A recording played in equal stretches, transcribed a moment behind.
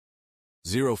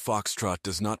Zero Foxtrot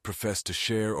does not profess to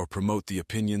share or promote the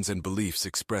opinions and beliefs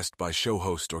expressed by show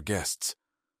host or guests.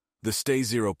 The Stay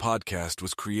Zero podcast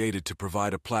was created to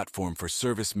provide a platform for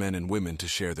servicemen and women to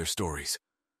share their stories.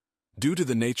 Due to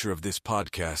the nature of this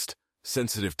podcast,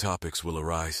 sensitive topics will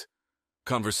arise.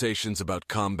 Conversations about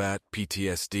combat,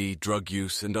 PTSD, drug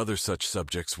use, and other such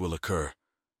subjects will occur.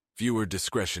 Viewer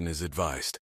discretion is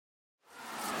advised.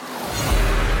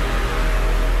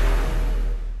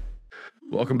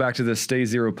 Welcome back to the Stay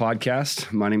Zero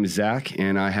podcast. My name is Zach,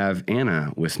 and I have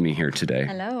Anna with me here today.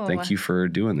 Hello. Thank you for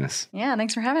doing this. Yeah,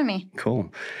 thanks for having me.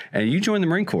 Cool. And you joined the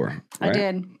Marine Corps, right? I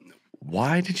did.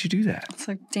 Why did you do that? That's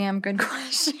a damn good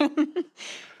question.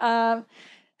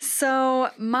 So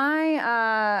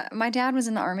my dad was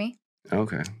in the Army.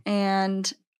 Okay.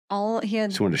 And he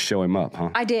had... Just wanted to show him up, huh?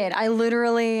 I did. I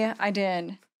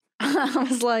did. I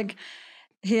was like,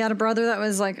 he had a brother that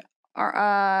was like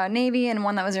Navy and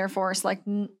one that was Air Force.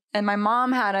 And my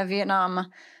mom had a Vietnam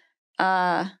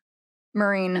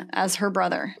Marine as her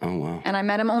brother. Oh, wow. And I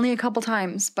met him only a couple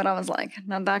times, but I was like,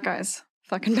 now that guy's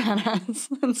fucking badass.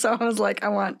 And so I was like, I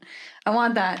want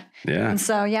that. Yeah. And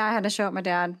so, yeah, I had to show up my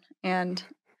dad, and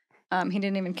he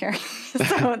didn't even care.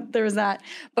 So there was that.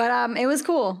 But it was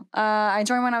cool. I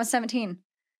joined when I was 17.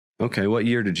 Okay. What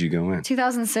year did you go in?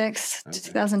 2006 to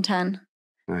 2010.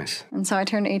 Nice. And so I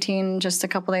turned 18 just a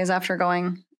couple days after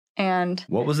going. And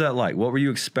what was that like? What were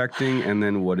you expecting? And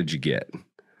then what did you get?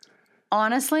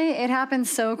 Honestly, it happened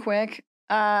so quick.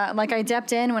 I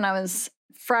dipped in when I was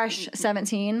fresh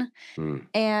 17.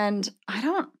 And I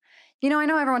know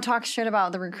everyone talks shit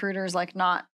about the recruiters, like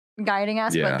not guiding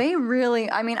us, but they really,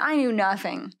 I knew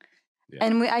nothing. Yeah.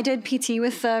 And I did PT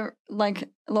with the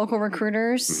local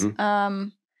recruiters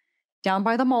down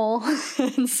by the mall.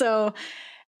 And so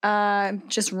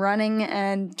just running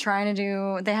and trying to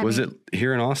do, was it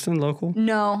here in Austin, local?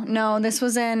 No, this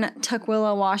was in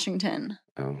Tukwila, Washington.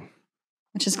 Oh.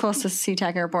 Which is close to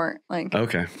SeaTac Airport,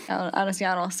 okay. out of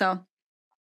Seattle. So,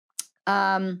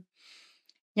 my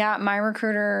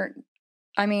recruiter,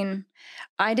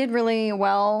 I did really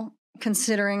well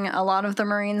considering a lot of the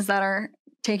Marines that are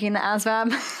taking the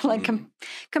ASVAB.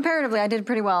 Comparatively, I did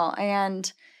pretty well.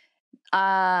 And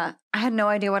I had no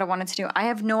idea what I wanted to do. I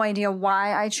have no idea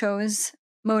why I chose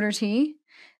Motor T,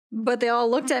 but they all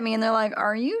looked at me and they're like,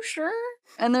 "Are you sure?"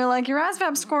 And they're like, "Your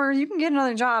ASVAB score, you can get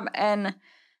another job." And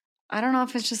I don't know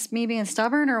if it's just me being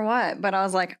stubborn or what, but I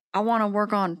was like, I want to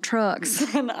work on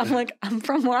trucks. And I'm like, I'm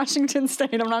from Washington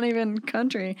State. I'm not even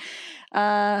country.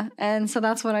 And so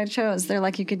that's what I chose. They're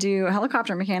like, you could do a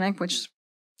helicopter mechanic, which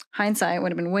hindsight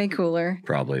would have been way cooler.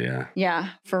 Probably, yeah. Yeah,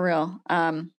 for real.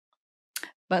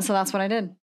 But so that's what I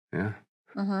did. Yeah.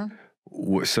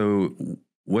 So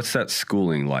what's that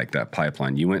schooling like, that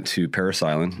pipeline? You went to Parris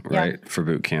Island, right, for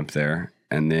boot camp there.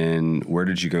 And then where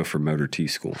did you go for Motor T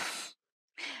school?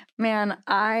 Man,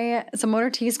 so Motor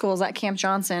T school is at Camp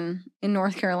Johnson in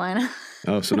North Carolina.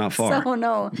 Oh, so not far. So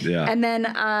no. Yeah. And then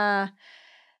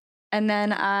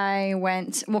I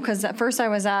went, because at first I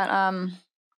was at,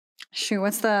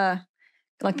 what's the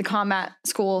combat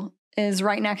school is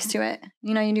right next to it.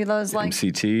 You know, you do those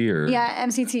MCT or? Yeah,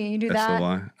 MCT. You do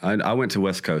that. I went to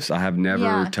West Coast. I have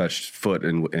never touched foot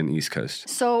in East Coast.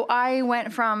 So I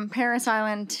went from Parris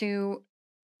Island to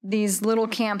these little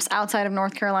camps outside of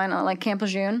North Carolina, like Camp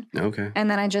Lejeune. Okay. And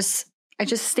then I just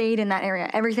stayed in that area.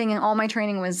 Everything and all my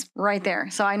training was right there.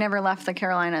 So I never left the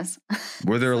Carolinas.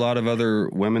 Were there a lot of other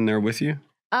women there with you?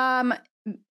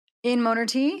 In Motor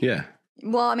T? Yeah.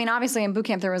 Well, obviously in boot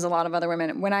camp there was a lot of other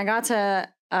women. When I got to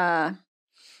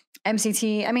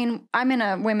MCT, I'm in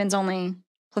a women's only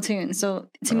platoon. So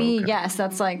to me, yes,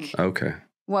 that's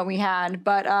what we had.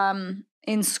 But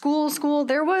in school,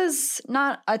 there was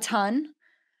not a ton.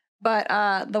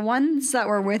 But the ones that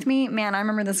were with me, man, I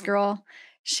remember this girl.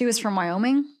 She was from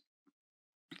Wyoming.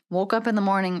 Woke up in the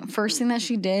morning. First thing that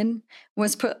she did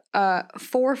was put a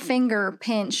 4-finger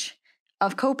pinch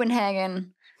of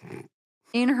Copenhagen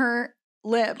in her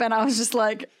lip. And I was just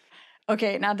like,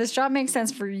 okay, now this job makes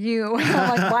sense for you.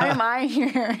 I'm like, why am I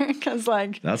here? Because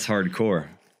that's hardcore.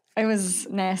 It was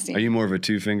nasty. Are you more of a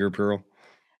 2-finger pearl?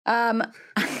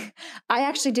 I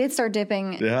actually did start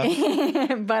dipping,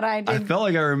 but I felt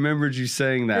like I remembered you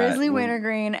saying that. Grizzly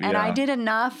wintergreen, and I did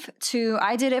enough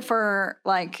I did it for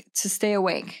to stay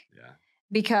awake. Yeah.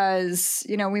 Because,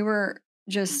 we were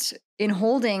just in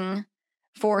holding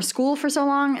for school for so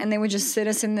long, and they would just sit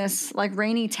us in this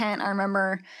rainy tent. I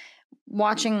remember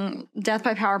watching Death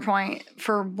by PowerPoint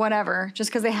for whatever, just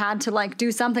because they had to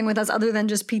do something with us other than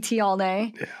just PT all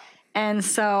day. Yeah. And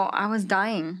so I was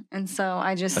dying. And so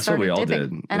I just That's started what we all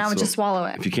dipping. did. And I would just swallow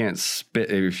it. If you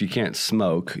can't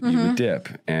smoke, you would dip.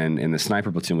 And in the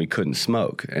sniper platoon, we couldn't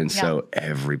smoke. And so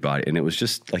everybody, and it was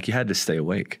just like you had to stay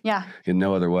awake. Yeah. In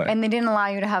no other way. And they didn't allow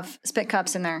you to have spit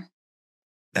cups in there.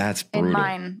 That's brutal. In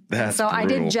mine. That's so brutal. I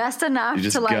did just enough you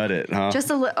just to like. gut it, huh? Just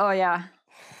a little. Oh, yeah.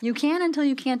 You can until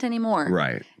you can't anymore.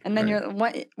 Right. And then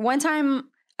one time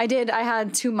I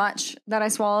had too much that I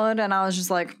swallowed, and I was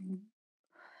just like,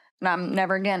 no,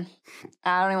 never again.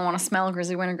 I don't even want to smell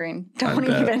grizzly wintergreen. Don't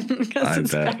even, because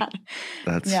it's bad.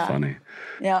 That's funny.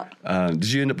 Yeah.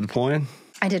 Did you end up deploying?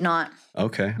 I did not.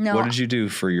 Okay. No. What did you do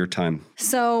for your time?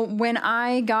 So when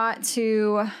I got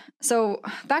to,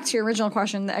 back to your original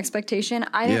question, the expectation,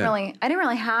 I didn't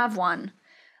really have one.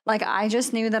 Like, I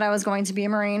just knew that I was going to be a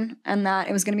Marine and that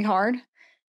it was going to be hard.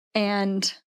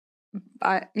 And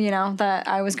that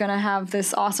I was going to have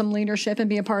this awesome leadership and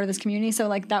be a part of this community. So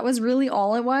like, that was really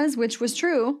all it was, which was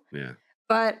true. Yeah.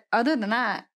 But other than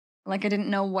that, like, I didn't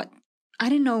know what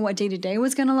day to day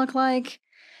was going to look like.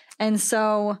 And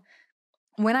so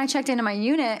when I checked into my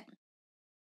unit,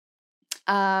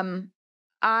 it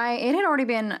had already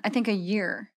been, I think, a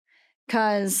year,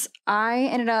 because I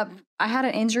had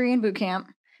an injury in boot camp.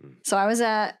 So I was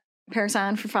at Parris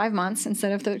Island for 5 months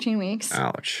instead of 13 weeks.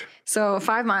 Ouch. So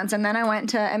 5 months. And then I went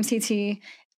to MCT,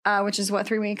 which is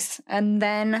 3 weeks. And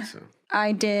then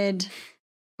I did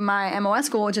my MOS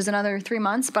school, which is another 3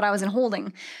 months, but I was in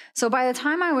holding. So by the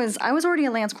time I was already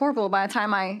a Lance Corporal by the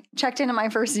time I checked into my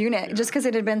first unit, just because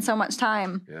it had been so much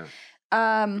time.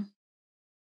 Yeah.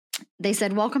 They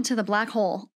said, welcome to the black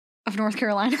hole of North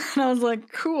Carolina. And I was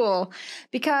like, cool.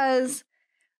 Because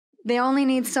they only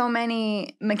need so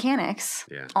many mechanics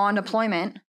on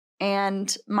deployment.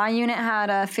 And my unit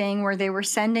had a thing where they were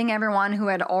sending everyone who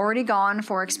had already gone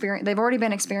for experience. They've already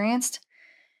been experienced.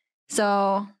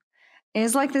 So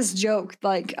it's like this joke,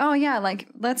 like, oh yeah, like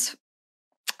let's.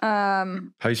 How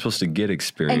are you supposed to get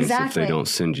experience if they don't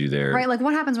send you there? Right. Like,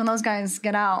 what happens when those guys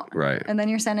get out? Right. And then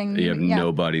you're sending. You have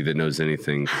nobody that knows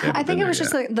anything. I think it was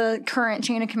just the current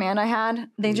chain of command I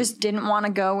had. They just didn't want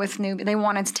to go with new. They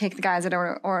wanted to take the guys that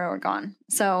were gone.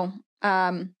 So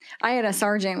I had a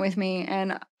sergeant with me,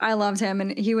 and I loved him,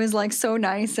 and he was like so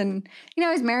nice, and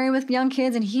he's married with young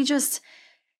kids, and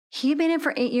he'd been in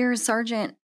for 8 years,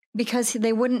 sergeant, because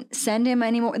they wouldn't send him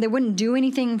anymore. They wouldn't do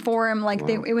anything for him. Like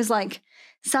it was like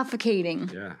suffocating.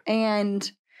 Yeah.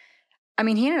 And I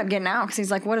mean, he ended up getting out because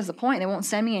he's like, what is the point? They won't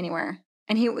send me anywhere.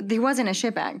 And he wasn't a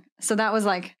shitbag. So that was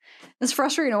like, it's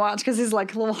frustrating to watch because he's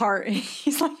like a little heart.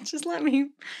 He's like, just let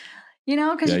me,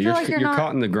 because you feel like you're not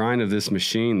caught in the grind of this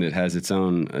machine that has its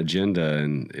own agenda,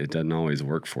 and it doesn't always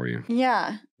work for you.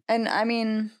 Yeah. And I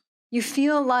mean, you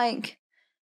feel like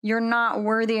you're not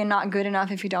worthy and not good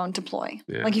enough if you don't deploy.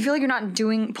 Yeah. Like you feel like you're not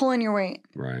pulling your weight.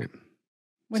 Right.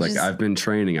 It's like, I've been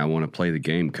training. I want to play the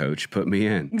game, coach. Put me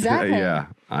in. Exactly. Yeah,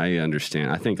 I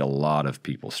understand. I think a lot of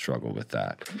people struggle with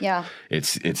that. Yeah.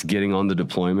 It's getting on the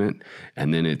deployment,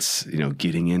 and then it's,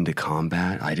 getting into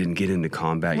combat. I didn't get into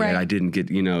combat yet. I didn't get,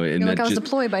 and you're like, I was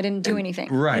deployed, but I didn't do anything.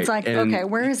 Right. It's like, okay,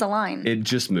 where is the line? It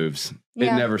just moves.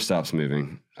 Yeah. It never stops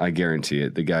moving. I guarantee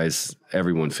it. The guys,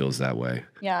 everyone feels that way.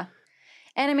 Yeah.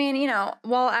 And I mean,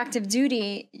 while active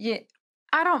duty,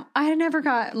 I never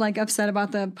got like upset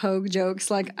about the pogue jokes.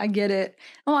 Like, I get it.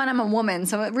 Well, and I'm a woman,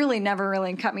 so it really never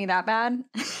really cut me that bad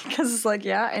because it's like,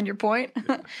 yeah, and your point.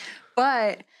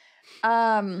 But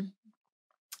I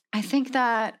think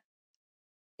that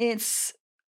it's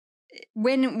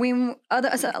when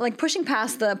like pushing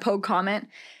past the pogue comment,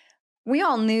 we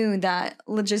all knew that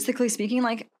logistically speaking,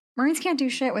 like Marines can't do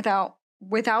shit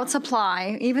without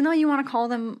supply, even though you want to call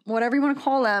them whatever you want to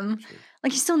call them.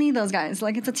 Like, you still need those guys.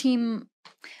 Like, it's a team.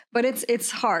 But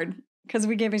it's hard because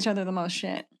we give each other the most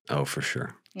shit. Oh, for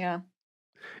sure. Yeah.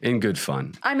 In good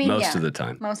fun. I mean, most of the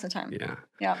time. Most of the time. Yeah.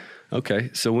 Yeah.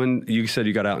 Okay. So when you said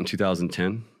you got out in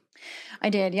 2010? I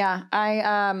did. Yeah.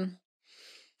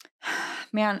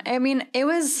 Man, I mean,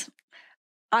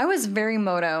 I was very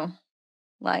moto.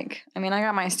 Like, I mean, I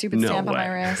got my stupid stamp on my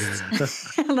wrist.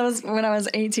 That was when I was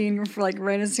 18, like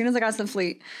right as soon as I got to the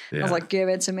fleet. Yeah. I was like, give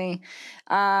it to me.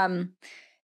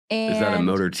 Is that a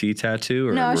motor T tattoo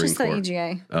or no? It's just Corps? the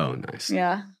EGA. Oh, nice.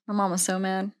 Yeah, my mom was so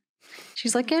mad.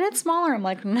 She's like, get it smaller. I'm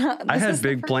like, no. I had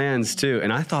big plans too,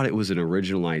 and I thought it was an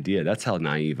original idea. That's how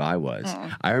naive I was.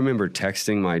 I remember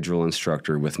texting my drill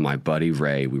instructor with my buddy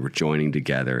Ray. We were joining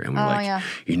together, and we were like,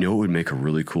 you know what would make a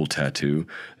really cool tattoo?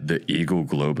 The Eagle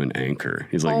Globe and Anchor.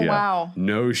 He's like, wow.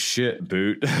 No shit,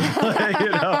 boot.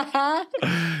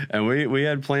 And we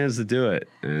had plans to do it,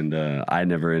 and I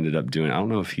never ended up doing it. I don't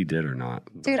know if he did or not.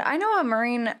 Dude, I know a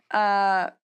Marine,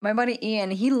 my buddy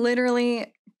Ian, he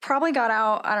literally probably got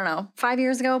out, I don't know, 5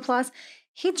 years ago plus.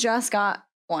 He just got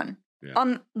one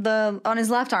on his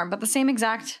left arm, but the same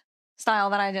exact style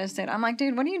that I just did. I'm like,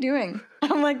 dude, what are you doing?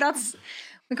 I'm like,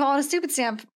 we call it a stupid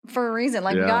stamp for a reason.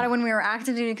 Like, we got it when we were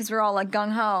active duty because we were all like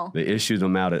gung ho. They issued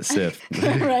them out at SIF.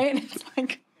 Right? It's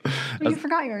like, you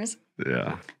forgot yours.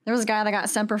 Yeah. There was a guy that got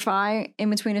Semper Fi in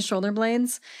between his shoulder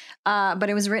blades, but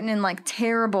it was written in like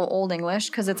terrible Old English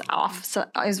because it's off. So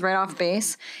it was right off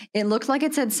base. It looked like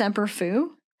it said Semper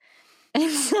Fu. And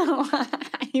so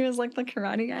he was like the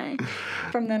karate guy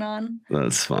from then on.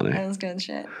 That's funny. That was good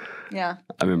shit. Yeah.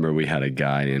 I remember we had a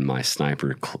guy in my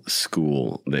sniper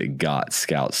school that got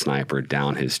Scout Sniper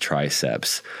down his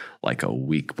triceps like a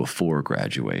week before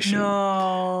graduation.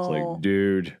 No. It's like,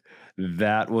 dude,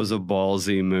 that was a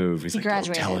ballsy move. He's like,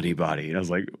 graduated. Don't tell anybody. And I was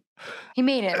like, he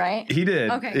made it, right? He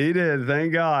did. Okay. He did.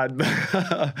 Thank God.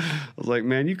 I was like,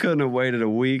 man, you couldn't have waited a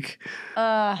week.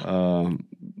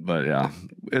 But yeah,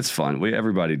 it's fun.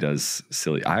 Everybody does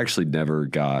silly. I actually never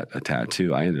got a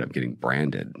tattoo. I ended up getting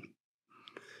branded.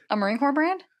 A Marine Corps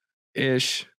brand?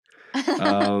 Ish.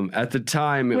 At the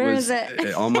time, Where is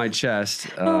it? On my chest.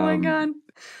 Oh my God.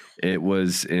 It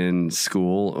was in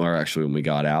school, or actually when we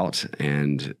got out,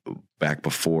 and back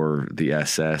before the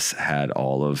SS had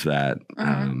all of that,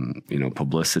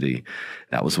 publicity.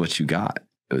 That was what you got.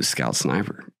 It was Scout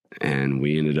Sniper, and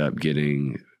we ended up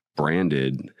getting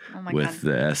branded with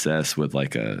the SS with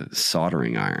like a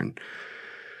soldering iron.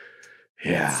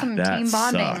 Yeah, that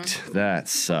sucked. That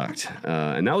sucked.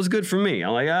 And that was good for me.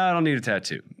 I'm like, I don't need a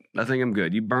tattoo. I think I'm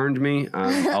good. You burned me.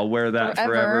 I'll wear that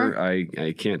forever.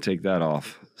 I can't take that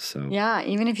off. So yeah,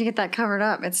 even if you get that covered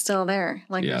up, it's still there.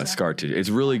 Like scar tissue. It's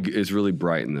really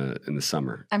bright in the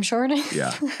summer. I'm sure it is.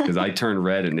 Yeah, because I turn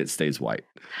red and it stays white.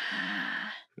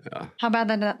 Yeah. How bad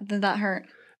did that hurt?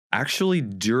 Actually,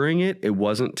 during it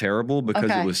wasn't terrible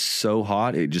because it was so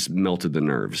hot. It just melted the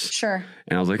nerves. Sure.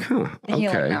 And I was like, huh,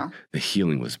 okay. The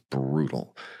healing was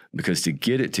brutal because to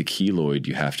get it to keloid,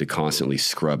 you have to constantly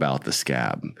scrub out the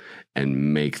scab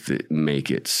and make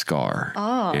it scar.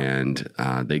 Oh. And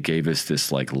they gave us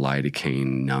this like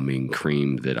lidocaine numbing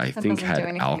cream that I think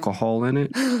had alcohol in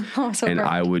it. Oh, so and burned.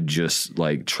 I would just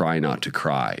like try not to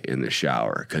cry in the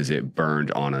shower because it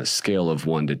burned on a scale of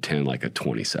 1 to 10, like a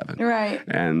 27. Right.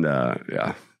 And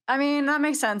yeah. I mean, that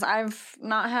makes sense. I've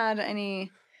not had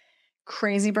any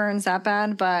crazy burns that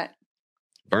bad, but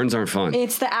burns aren't fun.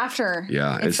 It's the after.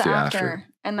 Yeah, it's the after.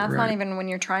 And that's not even when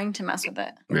you're trying to mess with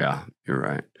it. Yeah, you're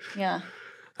right. Yeah.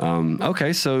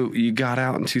 Okay, so you got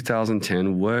out in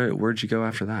 2010. Where'd you go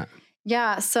after that?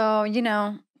 Yeah, so,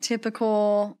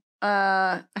 typical,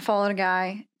 I followed a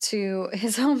guy to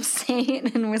his home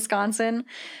state in Wisconsin.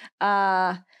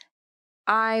 I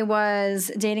was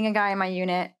dating a guy in my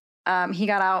unit. He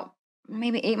got out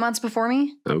maybe 8 months before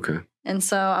me. Okay. And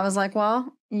so I was like,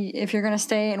 well, if you're going to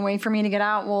stay and wait for me to get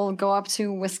out, we'll go up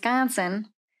to Wisconsin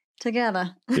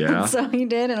together. Yeah. So he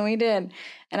did and we did.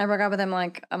 And I broke up with him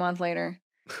like a month later.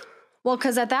 Well,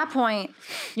 because at that point,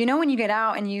 when you get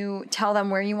out and you tell them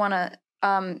where you want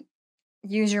to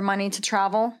use your money to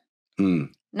travel.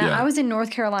 I was in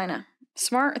North Carolina.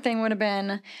 Smart thing would have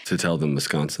been to tell them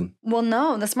Wisconsin. Well,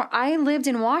 no, I lived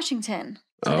in Washington.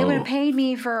 So they would have paid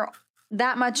me for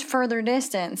that much further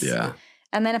distance. Yeah.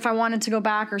 And then if I wanted to go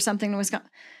back or something to Wisconsin.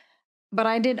 But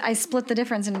I split the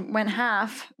difference and went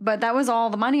half. But that was all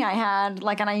the money I had.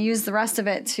 And I used the rest of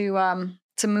it to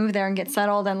move there and get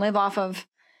settled and live off of.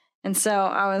 And so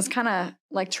I was kind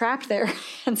of trapped there.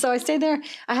 And so I stayed there.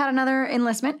 I had another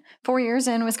enlistment, 4 years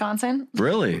in Wisconsin.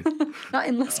 Really? Not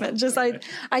enlistment.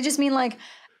 I just mean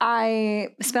I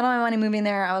spent all my money moving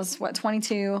there. I was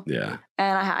 22. Yeah.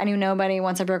 And I knew nobody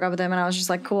once I broke up with him. And I was just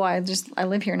like, cool. I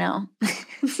live here now.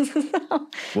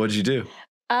 What did you do?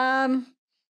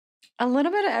 A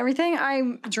little bit of everything.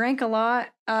 I drank a lot.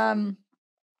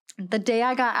 The day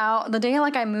I got out, the day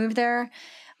I moved there,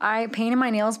 I painted my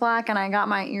nails black and I got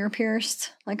my ear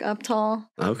pierced up tall.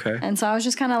 Okay. And so I was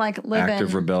just kind of living.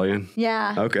 Active rebellion.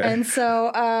 Yeah. Okay. And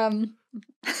so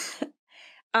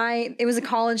it was a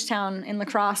college town in La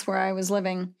Crosse where I was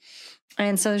living.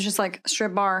 And so it was just a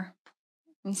strip bar.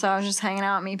 And so I was just hanging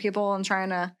out, meet people and trying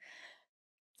to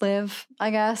live,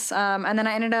 I guess. And then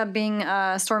I ended up being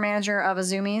a store manager of a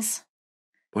Zoomies.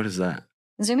 What is that?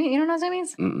 Zoomies? You don't know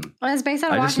Zoomies? Mm-mm. Well, it's based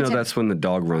out of Washington. I just know that's when the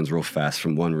dog runs real fast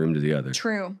from one room to the other.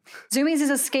 True. Zoomies is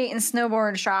a skate and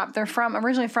snowboard shop. They're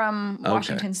originally from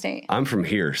Washington State. I'm from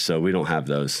here, so we don't have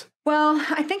those. Well,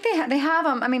 I think they have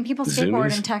them. I mean, people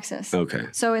skateboard Zoomies? In Texas. Okay.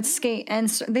 So it's skate, and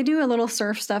they do a little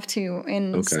surf stuff too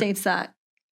in states that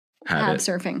have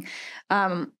surfing.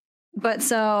 But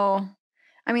so,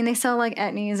 I mean, they sell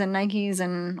Etnies and Nikes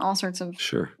and all sorts of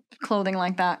clothing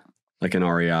like that. Like an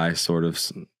REI sort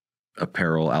of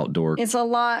apparel, outdoor. It's a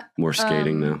lot more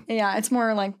skating now. Yeah, it's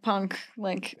more like punk.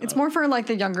 Like it's more for like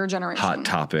the younger generation. Hot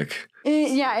Topic.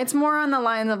 It's more on the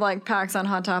lines of like PacSun,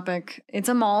 Hot Topic. It's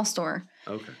a mall store.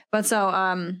 Okay. But so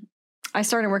I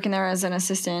started working there as an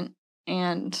assistant,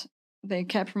 and they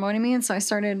kept promoting me, and so I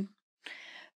started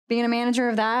being a manager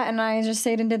of that, and I just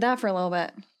stayed and did that for a little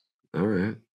bit. All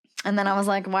right. And then I was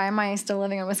like, why am I still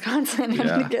living in Wisconsin? I need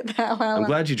to get that while I'm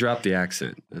glad you dropped the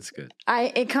accent. That's good.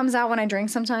 It comes out when I drink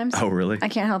sometimes. Oh, really? I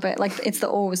can't help it. Like, it's the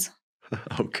O's.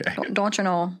 Okay. Don't you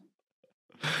know?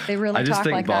 They really talk like that. I just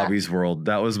think Bobby's World.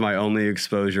 That was my only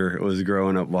exposure. It was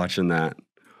growing up watching that.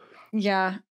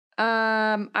 Yeah.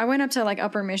 I went up to like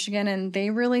Upper Michigan, and they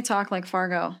really talk like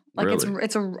Fargo. Like really?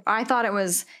 I thought it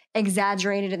was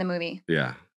exaggerated in the movie.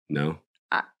 Yeah. No.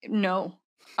 No.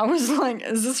 I was like,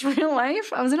 is this real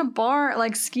life? I was in a bar,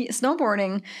 like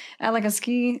snowboarding at like a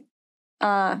ski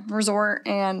resort,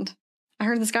 and I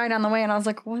heard this guy down the way, and I was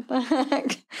like, what the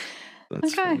heck?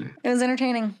 That's funny. It was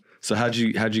entertaining. So how'd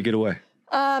you get away?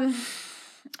 I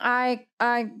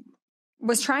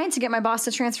was trying to get my boss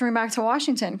to transfer me back to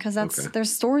Washington because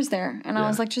there's stores there, and I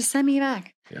was like, just send me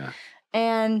back. Yeah.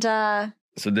 And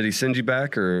so did he send you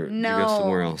back, or did you go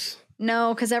somewhere else?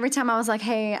 No, because every time I was like,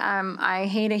 hey, I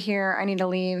hate it here, I need to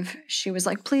leave, she was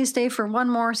like, please stay for one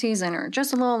more season or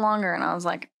just a little longer. And I was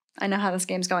like, I know how this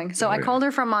game's going. So I called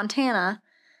her from Montana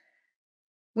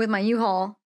with my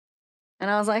U-Haul, and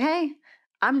I was like, hey,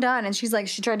 I'm done. And she's like,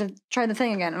 she tried the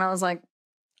thing again. And I was like,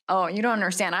 oh, you don't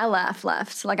understand. I left.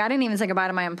 Like, I didn't even say goodbye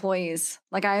to my employees.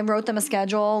 Like, I wrote them a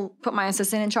schedule, put my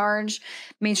assistant in charge,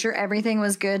 made sure everything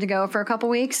was good to go for a couple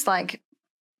weeks. Like,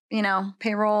 you know,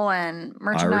 payroll and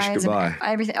merchandise and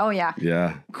everything. Oh, yeah.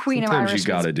 Yeah. Queen Sometimes of Irish. You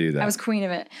got to do that. I was queen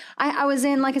of it. I was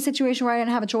in like a situation where I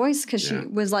didn't have a choice because she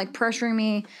was like pressuring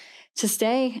me to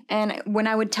stay. And when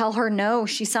I would tell her no,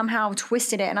 she somehow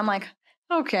twisted it. And I'm like,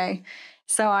 okay.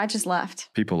 So I just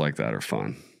left. People like that are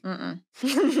fun.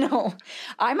 No.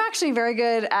 I'm actually very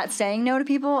good at saying no to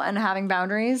people and having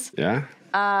boundaries. Yeah.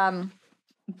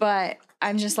 But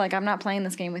I'm just like, I'm not playing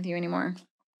this game with you anymore.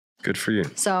 Good for you.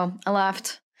 So I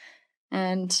left.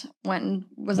 And went and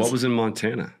What was in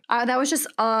Montana? That was just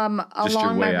along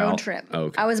my road trip. Oh,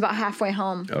 okay. I was about halfway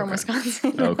home from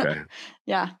Wisconsin. Okay.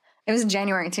 Yeah. It was in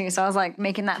January too, so I was like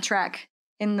making that trek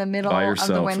in the middle by of yourself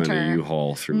the winter. In a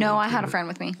U-Haul through No, Montana. I had a friend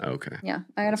with me. Okay. Yeah.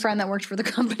 I had a friend that worked for the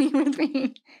company with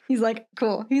me. He's like,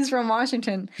 cool. He's from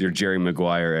Washington. Your Jerry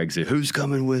Maguire exit. Who's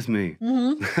coming with me?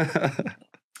 Mm-hmm.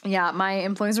 Yeah, my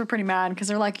employees were pretty mad because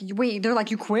they're like, wait,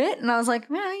 you quit? And I was like,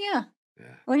 yeah.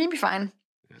 Well, you'd be fine.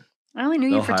 I only knew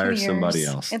you for 2 years. They'll hire somebody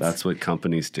else. That's what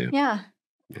companies do. Yeah.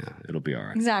 Yeah, it'll be all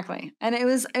right. Exactly. And it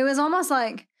was almost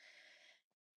like,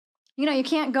 you know, you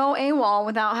can't go AWOL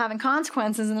without having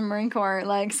consequences in the Marine Corps.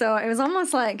 Like, so it was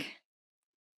almost like,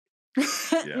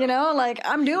 you know, like,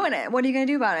 I'm doing it. What are you going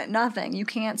to do about it? Nothing. You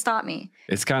can't stop me.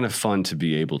 It's kind of fun to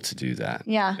be able to do that.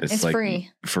 Yeah, it's like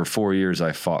free. For 4 years,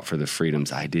 I fought for the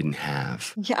freedoms I didn't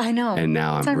have. Yeah, I know. And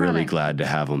now I'm really glad to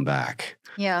have them back.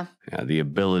 Yeah. Yeah, the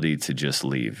ability to just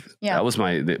leave. Yeah. That was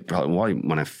probably one of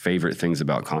my favorite things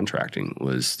about contracting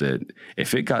was that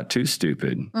if it got too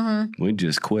stupid, we'd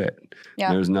just quit. Yeah.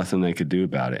 There was nothing they could do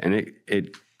about it. And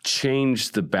it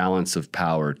changed the balance of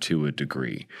power to a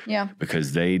degree. Yeah.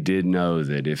 Because they did know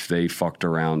that if they fucked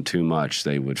around too much,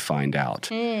 they would find out.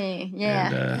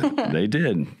 Yeah. And they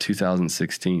did,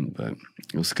 2016, but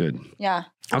it was good. Yeah.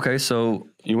 Okay, so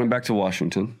you went back to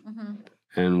Washington,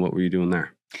 and what were you doing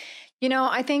there? You know,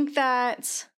 I think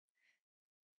that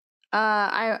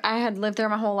I had lived there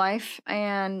my whole life,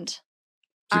 and is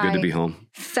it good to be home?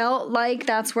 Felt like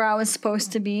that's where I was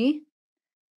supposed to be,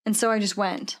 and so I just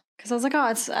went because I was like,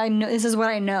 "Oh, I know this is what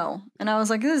I know," and I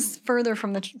was like, "This is furthest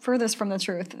from the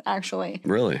truth, actually."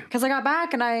 Really? Because I got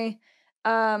back and I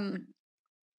hung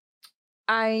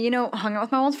out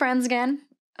with my old friends again,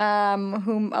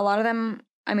 whom a lot of them,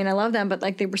 I mean, I love them, but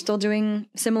like they were still doing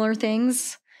similar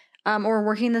things. Or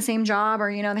working the same job,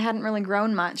 or, you know, they hadn't really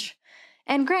grown much.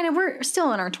 And granted, we're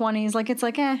still in our 20s. Like, it's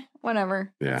like,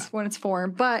 whatever. Yeah. That's what it's for.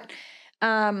 But,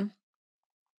 I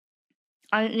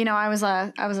was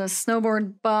a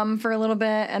snowboard bum for a little bit.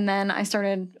 And then I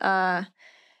started to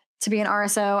be an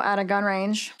RSO at a gun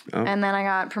range. Oh. And then I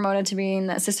got promoted to being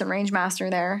the assistant range master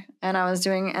there. And I was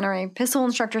doing NRA pistol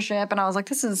instructorship. And I was like,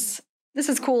 this is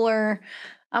cooler.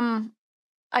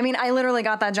 I mean, I literally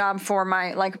got that job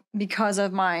because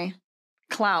of my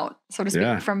clout, so to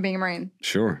speak, from being a Marine.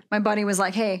 Sure. My buddy was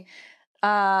like, hey,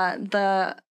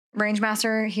 the range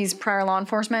master, he's prior law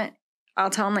enforcement. I'll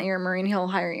tell him that you're a Marine. He'll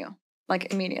hire you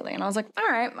like immediately. And I was like, all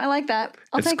right, I like that.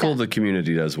 It's cool. The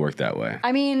community does work that way.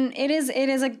 I mean, it is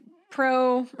a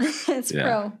pro. It's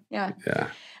pro. Yeah. Yeah.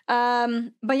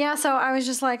 But yeah, so I was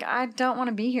just like, I don't want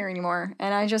to be here anymore.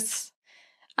 And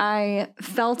I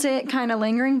felt it kind of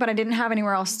lingering, but I didn't have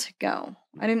anywhere else to go.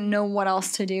 I didn't know what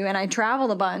else to do. And I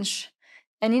traveled a bunch.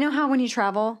 And you know how when you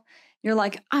travel, you're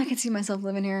like, I could see myself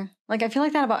living here. Like, I feel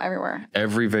like that about everywhere.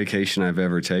 Every vacation I've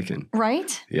ever taken.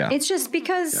 Right? Yeah. It's just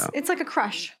because it's like a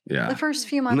crush. Yeah. The first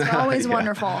few months are always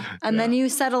wonderful. And then you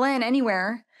settle in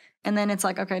anywhere. And then it's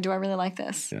like, okay, do I really like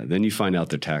this? Yeah. Then you find out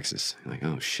the taxes. You're like,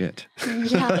 oh, shit.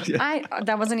 Yeah.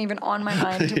 That wasn't even on my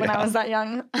mind when I was that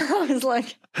young. I was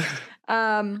like,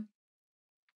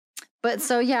 but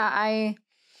so, yeah, I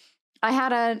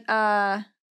had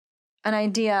an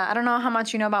idea. I don't know how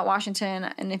much you know about Washington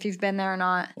and if you've been there or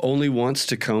not. Only once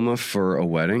Tacoma for a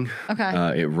wedding.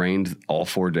 Okay. It rained all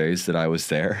 4 days that I was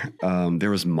there. There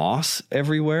was moss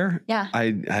everywhere. Yeah.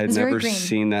 I had never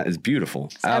seen that. It's beautiful.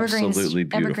 It's absolutely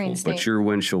beautiful. But your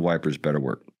windshield wipers better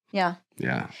work. Yeah.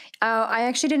 Yeah. I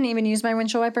actually didn't even use my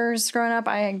windshield wipers growing up.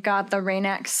 I got the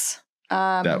Rain-X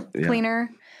cleaner.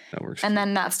 That works. And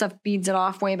then that stuff beads it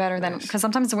off way better than, because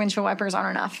sometimes the windshield wipers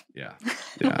aren't enough. Yeah.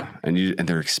 Yeah. and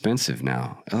they're expensive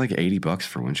now. They're like $80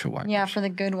 for windshield wipers. Yeah, for the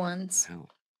good ones. Hell,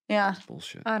 yeah. that's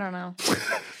bullshit. I don't know.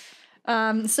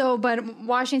 But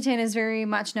Washington is very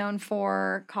much known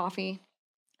for coffee,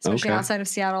 especially outside of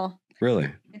Seattle. Really?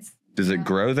 Does it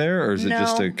grow there, or is it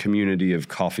just a community of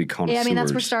coffee connoisseurs? Yeah, I mean,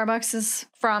 that's where Starbucks is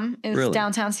from, is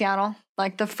downtown Seattle.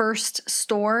 Like, the first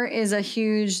store is a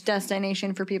huge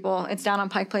destination for people. It's down on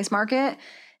Pike Place Market.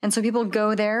 And so people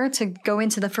go there to go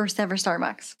into the first ever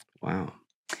Starbucks. Wow.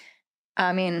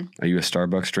 I mean... Are you a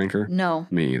Starbucks drinker? No.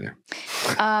 Me either.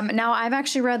 Now, I've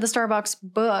actually read the Starbucks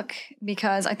book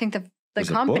because I think the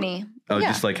company... Oh,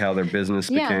 just like how their business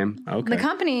became? Okay. The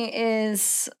company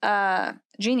is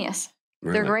genius.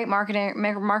 Really? They're great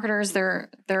marketers.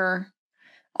 They're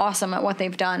awesome at what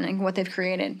they've done and what they've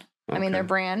created. Okay. I mean, their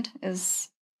brand is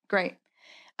great.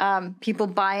 People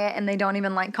buy it and they don't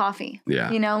even like coffee.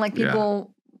 Yeah. You know, like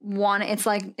people want it. It's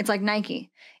like Nike.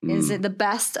 Is it the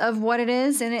best of what it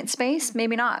is in its space?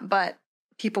 Maybe not, but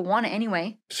people want it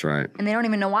anyway. That's right. And they don't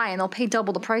even know why, and they'll pay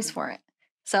double the price for it.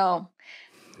 So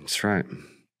that's right.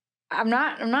 I'm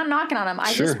not knocking on them.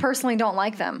 I just personally don't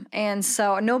like them. And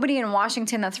so nobody in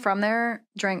Washington that's from there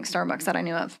drank Starbucks that I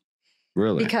knew of.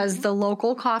 Really? Because the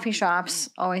local coffee shops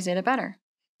always did it better.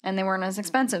 And they weren't as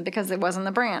expensive because it wasn't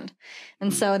the brand.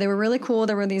 And so they were really cool.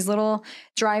 There were these little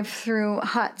drive-through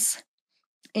huts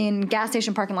in gas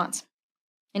station parking lots.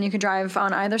 And you could drive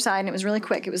on either side, and it was really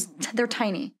quick. They're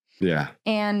tiny. Yeah.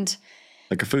 And...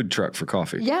 like a food truck for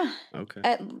coffee? Yeah. Okay.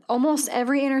 At almost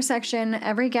every intersection,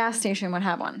 every gas station would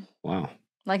have one. Wow.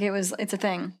 Like it's a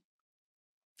thing.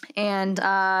 And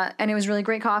it was really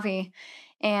great coffee.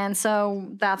 And so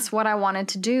that's what I wanted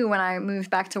to do when I moved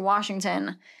back to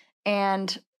Washington.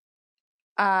 And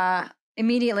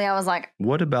immediately I was like...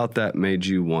 What about that made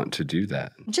you want to do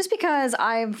that? Just because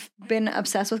I've been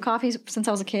obsessed with coffee since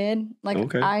I was a kid.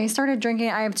 Like, I started drinking...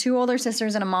 I have 2 older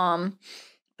sisters and a mom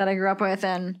that I grew up with,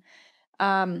 and...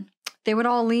 they would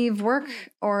all leave work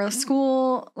or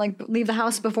school, like leave the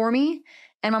house before me.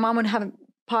 And my mom would have a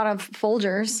pot of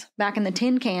Folgers back in the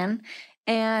tin can.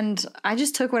 And I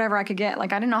just took whatever I could get.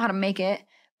 Like, I didn't know how to make it,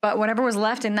 but whatever was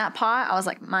left in that pot, I was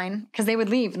like, mine. Because they would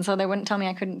leave. And so they wouldn't tell me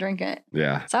I couldn't drink it.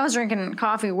 Yeah. So I was drinking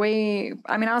coffee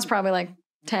I was probably like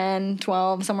 10,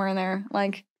 12, somewhere in there.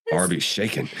 Like, Arby's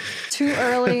shaking. Too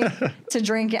early to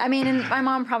drink it. I mean, and my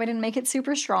mom probably didn't make it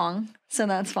super strong. So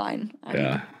that's fine. I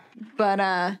mean, but,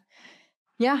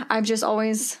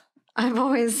 I've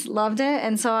always loved it.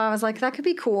 And so I was like, that could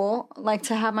be cool, like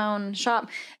to have my own shop.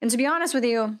 And to be honest with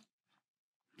you,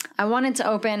 I wanted to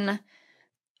open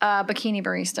a bikini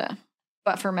barista,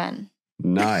 but for men.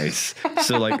 Nice.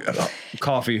 So like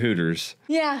coffee hooters.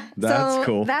 Yeah. That's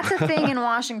cool. That's a thing in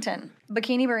Washington,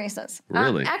 bikini baristas.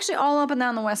 Really? Actually all up and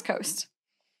down the West Coast.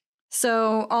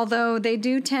 So although they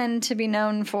do tend to be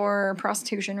known for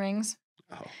prostitution rings.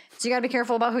 Oh. So you got to be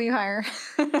careful about who you hire.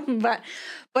 but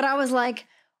I was like,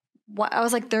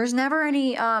 there's never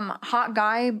any hot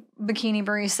guy bikini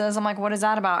baristas. I'm like, what is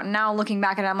that about? And now looking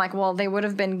back at it, I'm like, well, they would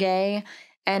have been gay,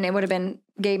 and it would have been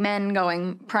gay men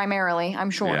going primarily, I'm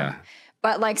sure. Yeah.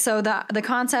 But like, so the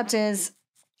concept is,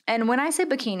 and when I say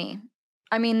bikini,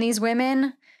 I mean these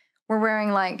women were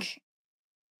wearing like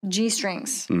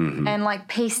G-strings and like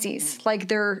pasties,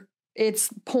 like it's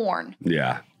porn.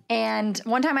 Yeah. And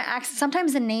one time I asked,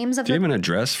 sometimes the names of... Do you have an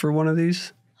address for one of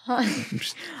these?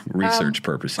 Just research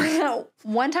purposes.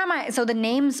 One time so the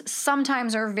names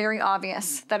sometimes are very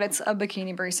obvious that it's a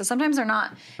bikini barista. Sometimes they're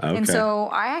not. Okay. And so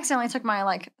I accidentally took my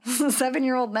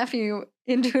 7-year-old nephew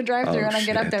into a drive-thru and I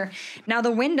get up there. Now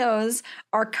the windows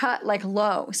are cut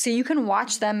low, so you can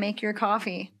watch them make your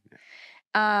coffee.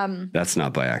 That's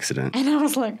not by accident. And I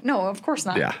was like, no, of course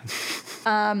not. Yeah.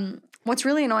 What's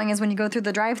really annoying is when you go through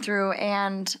the drive-thru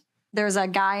and there's a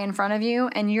guy in front of you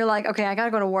and you're like, okay, I got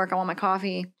to go to work. I want my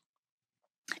coffee.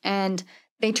 And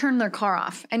they turn their car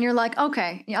off and you're like,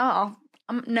 okay, yeah,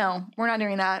 no, we're not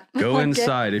doing that. Go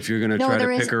inside if you're going to try to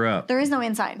pick her up. There is no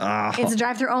inside. Oh. It's a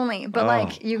drive-thru only.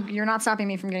 But you're not stopping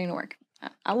me from getting to work.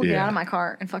 I will get out of my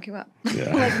car and fuck you up.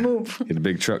 Yeah. Move. Get a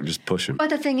big truck, just push him. But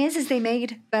the thing is they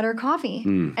made better coffee.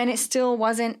 And it still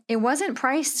wasn't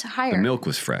priced higher. The milk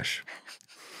was fresh.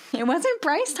 It wasn't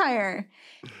priced higher.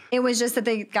 It was just that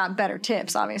they got better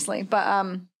tips, obviously.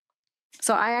 But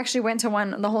so I actually went to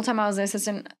one the whole time I was the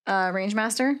assistant range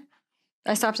master.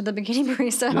 I stopped at the bikini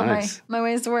barista on my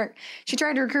ways to work. She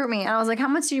tried to recruit me, and I was like, "How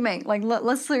much do you make?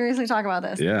 Let's seriously talk about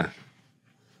this." Yeah,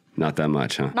 not that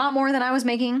much, huh? Not more than I was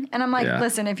making. And I'm like,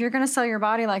 "Listen, if you're gonna sell your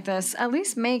body like this, at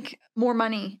least make more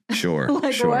money."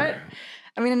 Sure. Sure. What?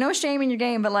 I mean, no shame in your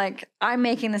game, but I'm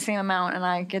making the same amount, and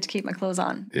I get to keep my clothes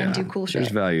on and do cool shit.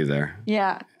 There's value there.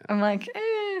 Yeah, I'm like,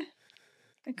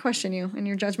 I question you in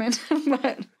your judgment,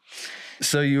 but.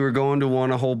 So you were going to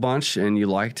one a whole bunch and you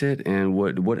liked it.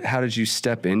 And how did you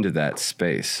step into that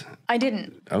space? I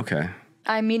didn't. Okay.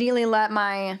 I immediately let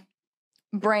my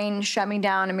brain shut me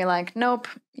down and be like, nope,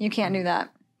 you can't do that.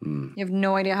 You have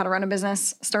no idea how to run a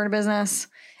business, start a business,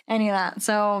 any of that.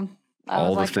 So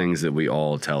all the things that we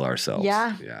all tell ourselves.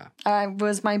 Yeah. Yeah. I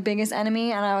was my biggest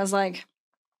enemy. And I was like,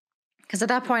 because at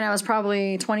that point I was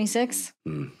probably 26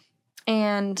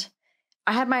 and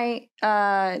I had my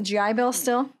GI Bill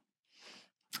still.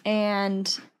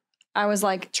 And I was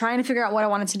trying to figure out what I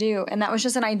wanted to do. And that was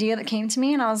just an idea that came to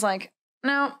me. And I was like,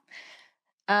 no.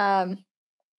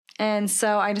 And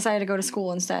so I decided to go to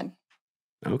school instead.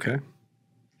 Okay.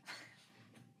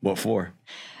 What for?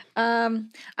 I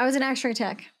was an X-ray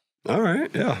tech. All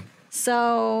right. Yeah.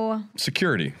 So.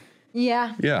 Security.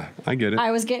 Yeah. Yeah, I get it.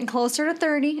 I was getting closer to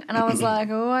 30. And I was like,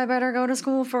 oh, I better go to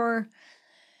school for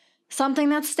something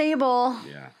that's stable.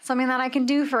 Yeah. Something that I can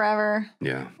do forever.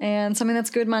 Yeah. And something that's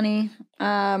good money.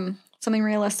 Something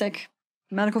realistic.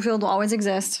 Medical field will always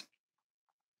exist.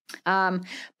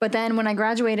 But then when I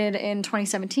graduated in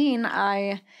 2017,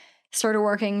 I started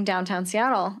working downtown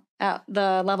Seattle at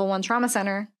the Level 1 Trauma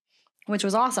Center, which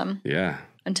was awesome. Yeah.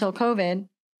 Until COVID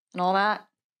and all that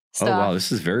stuff. Oh, wow.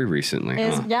 This is very recently.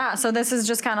 Huh? Yeah. So this is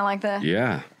just kind of like the...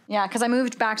 Yeah. Yeah. Because I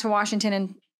moved back to Washington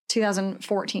in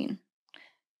 2014.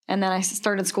 And then I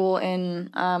started school in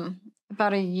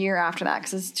about a year after that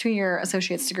because it's a 2-year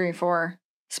associate's degree for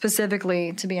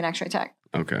specifically to be an X-ray tech.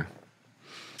 Okay.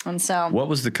 And so... What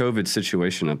was the COVID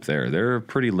situation up there? They're a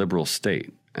pretty liberal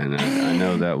state. And I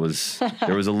know there was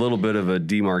a little bit of a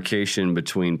demarcation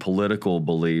between political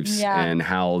beliefs and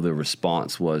how the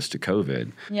response was to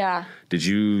COVID. Yeah. Did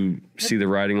you see the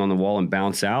writing on the wall and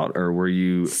bounce out, or were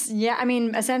you... Yeah, I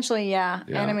mean, essentially, yeah.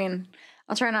 And I mean...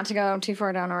 I'll try not to go too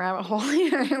far down a rabbit hole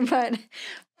here, but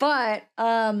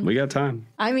we got time.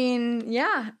 I mean,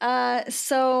 yeah.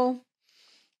 So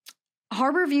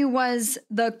Harborview was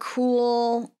the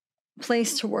cool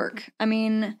place to work. I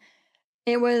mean,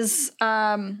 it was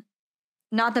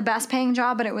not the best paying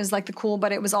job, but it was the cool,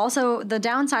 but it was also, the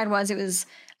downside was it was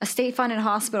a state funded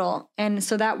hospital. And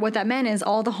so what that meant is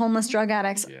all the homeless drug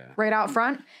addicts right out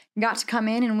front got to come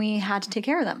in and we had to take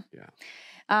care of them. Yeah.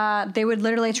 They would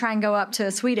literally try and go up to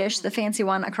Swedish, the fancy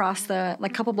one across the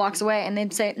couple blocks away, and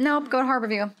they'd say, "Nope, go to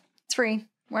Harborview. It's free.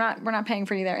 We're not paying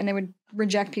for you there." And they would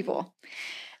reject people.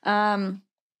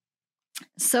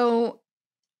 So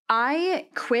I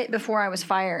quit before I was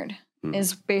fired.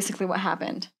 Is basically what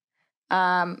happened.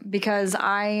 Because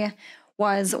I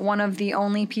was one of the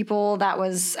only people that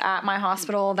was at my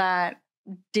hospital that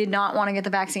did not want to get the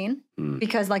vaccine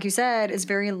because, like you said, it's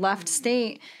very left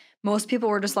state. Most people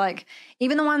were just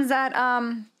even the ones that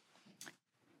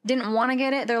didn't want to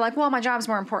get it, they're like, well, my job's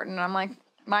more important. And I'm like,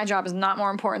 my job is not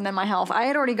more important than my health. I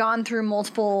had already gone through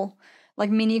multiple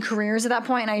mini careers at that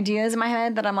point and ideas in my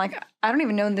head that I'm like, I don't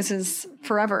even know this is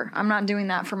forever. I'm not doing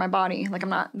that for my body.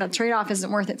 That trade-off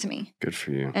isn't worth it to me. Good for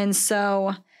you. And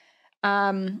so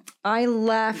I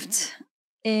left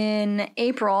in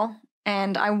April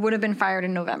and I would have been fired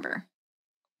in November.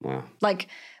 Wow.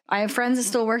 I have friends that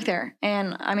still work there.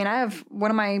 And I mean, I have one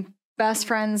of my best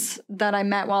friends that I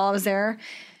met while I was there.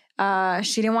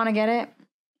 She didn't want to get it.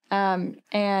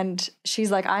 And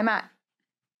she's like, I'm at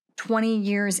 20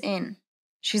 years in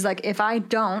She's like, if I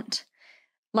don't,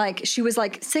 like, she was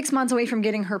like 6 months away from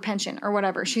getting her pension or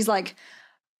whatever. She's like,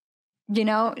 you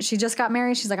know, she just got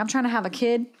married. She's like, I'm trying to have a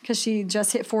kid because she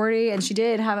just hit 40 and she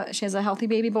has a healthy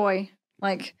baby boy.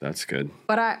 Like, that's good.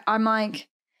 But I'm like,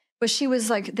 but she was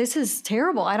like, this is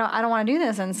terrible. I don't want to do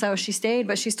this. And so she stayed,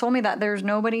 but she's told me that there's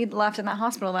nobody left in that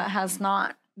hospital that has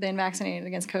not been vaccinated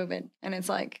against COVID. And it's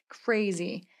like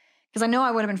crazy because I know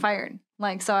I would have been fired.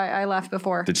 Like, so I left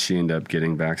before. Did she end up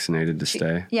getting vaccinated to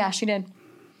stay? Yeah, she did.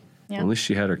 Yeah. Well, at least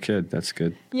she had her kid. That's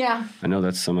good. Yeah. I know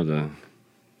that's some of the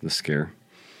scare.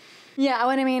 Yeah.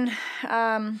 What I mean,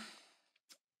 I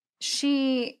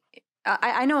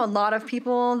know a lot of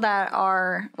people that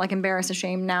are like embarrassed,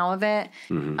 ashamed now of it.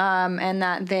 Mm-hmm. And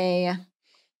that they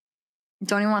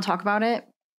don't even want to talk about it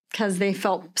because they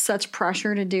felt such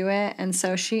pressure to do it. And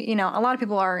so she, you know, a lot of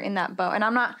people are in that boat, and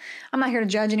I'm not here to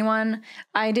judge anyone.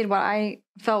 I did what I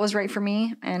felt was right for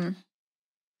me. And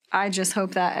I just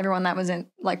hope that everyone that wasn't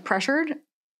like pressured,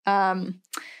 ends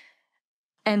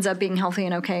up being healthy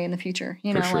and okay in the future.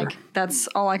 You know, like that's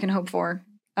all I can hope for.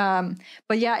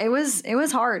 But yeah, it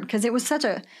was hard because it was such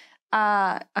a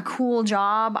cool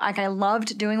job. Like I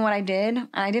loved doing what I did, and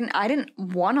I didn't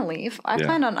want to leave.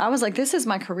 I was like, this is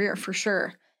my career for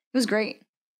sure. It was great.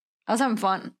 I was having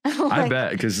fun. Like, I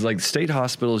bet, because like state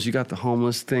hospitals, you got the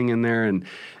homeless thing in there, and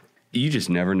you just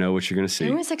never know what you're going to see.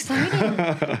 It was exciting.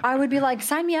 I would be like,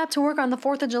 sign me up to work on the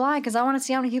 4th of July because I want to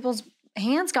see how many people's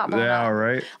hands got blown up. Yeah,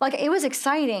 right. Like it was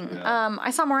exciting. Yeah.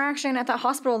 I saw more action at that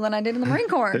hospital than I did in the Marine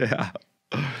Corps. Yeah.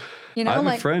 You know, I have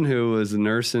a friend who was a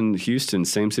nurse in Houston,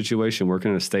 same situation,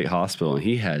 working at a state hospital, and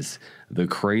he has the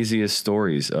craziest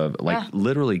stories of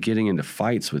literally getting into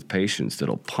fights with patients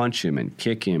that'll punch him and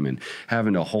kick him and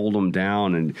having to hold him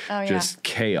down and just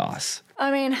chaos.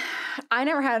 I mean, I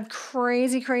never had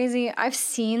crazy. I've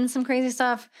seen some crazy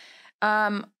stuff.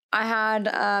 I had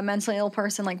a mentally ill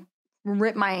person like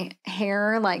rip my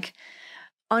hair like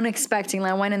unexpectedly.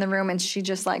 I went in the room and she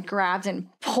just like grabbed and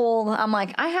pulled. I'm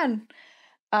like, I had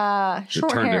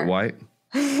short hair. Turned it white?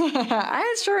 I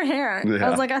had short hair. Yeah. I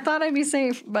was like, I thought I'd be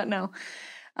safe, but no.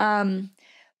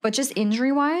 But just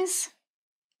injury-wise,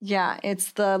 yeah,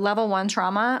 it's the level 1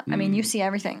 trauma. I mean, you see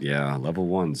everything. Yeah, level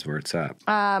 1's where it's at.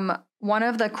 One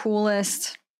of the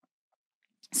coolest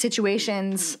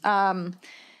situations that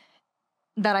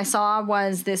I saw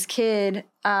was this kid,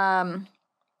 and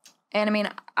I mean,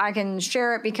 I can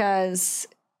share it because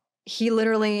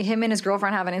him and his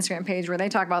girlfriend have an Instagram page where they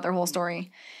talk about their whole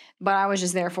story, but I was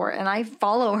just there for it. And I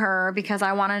follow her because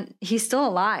he's still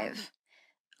alive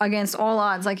against all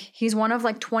odds. Like he's one of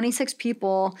like 26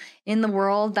 people in the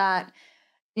world that,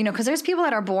 you know, cause there's people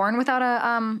that are born without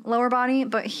a lower body,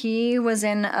 but he was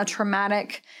in a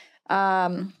traumatic,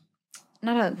 not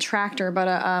a tractor, but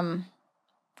a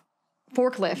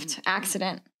forklift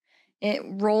accident. It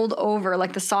rolled over,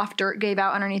 like the soft dirt gave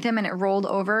out underneath him and it rolled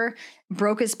over,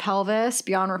 broke his pelvis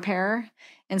beyond repair.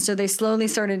 And so they slowly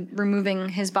started removing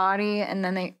his body, and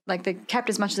then they kept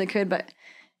as much as they could, but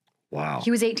wow,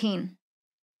 he was 18.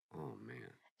 Oh man.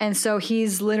 And so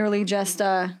he's literally just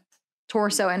a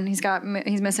torso, and he's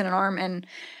missing an arm, and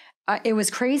it was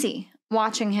crazy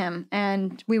watching him.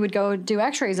 And we would go do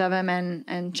x-rays of him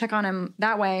and check on him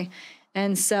that way.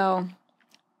 And so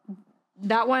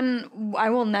that one, I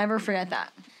will never forget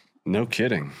that. No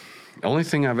kidding. The only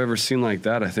thing I've ever seen like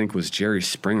that, I think, was Jerry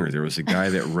Springer. There was a guy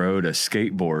that rode a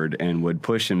skateboard and would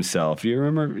push himself. You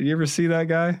ever see that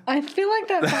guy? I feel like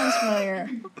that sounds familiar.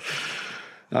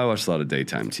 I watched a lot of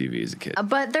daytime TV as a kid.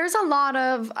 But there's a lot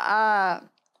of, I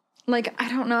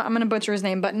don't know, I'm going to butcher his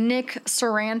name, but Nick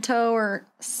Sorrento or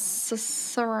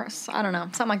I don't know,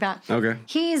 something like that. Okay.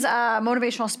 He's a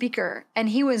motivational speaker, and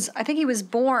I think he was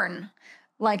born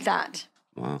like that.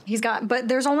 Wow. But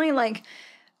there's only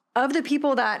of the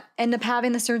people that end up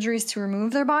having the surgeries to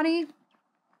remove their body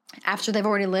after they've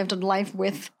already lived a life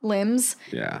with limbs.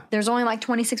 Yeah. There's only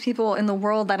 26 people in the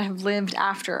world that have lived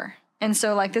after. And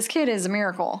so this kid is a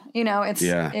miracle. You know,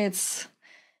 it's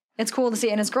cool to see.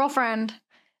 And his girlfriend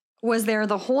was there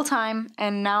the whole time,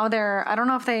 and now I don't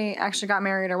know if they actually got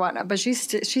married or whatnot, but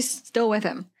she's still with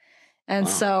him. And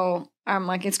so I'm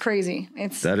like, it's crazy.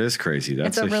 That is crazy.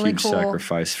 That's a really huge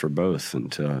sacrifice for both,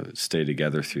 and to stay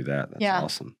together through that. That's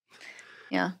awesome.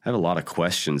 Yeah. I have a lot of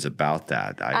questions about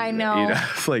that. I know. You know,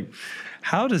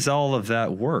 how does all of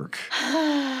that work?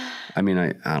 I mean,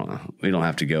 I don't know. We don't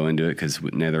have to go into it because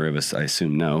neither of us, I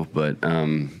assume, know. But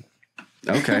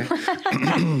okay.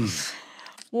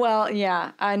 Well,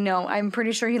 yeah, I know. I'm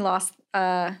pretty sure he lost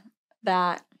that.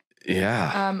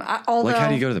 Yeah. Although, how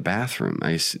do you go to the bathroom?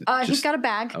 he's got a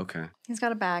bag. Okay. He's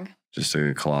got a bag. Just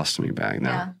a colostomy bag now.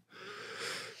 Yeah.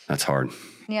 That's hard.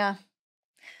 Yeah.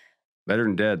 Better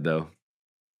than dead, though.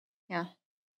 Yeah.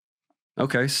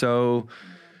 Okay, so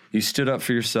you stood up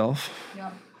for yourself.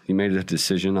 Yep. You made a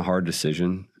decision, a hard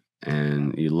decision,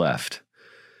 and you left.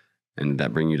 And did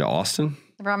that bring you to Austin?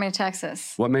 It brought me to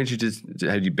Texas. What made you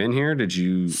had you been here? Did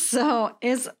you? So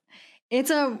it's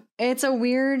a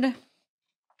weird,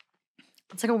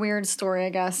 it's like a weird story, I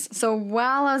guess. So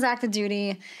while I was active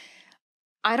duty,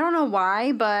 I don't know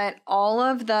why, but all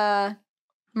of the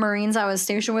Marines I was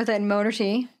stationed with at Motor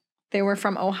T, they were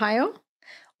from Ohio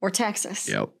or Texas.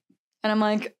 Yep. And I'm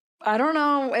like, I don't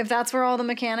know if that's where all the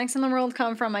mechanics in the world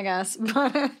come from, I guess,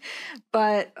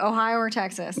 but Ohio or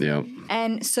Texas. Yep.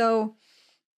 And so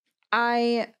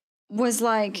I was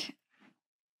like,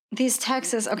 these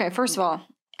Texas, okay, first of all,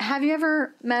 have you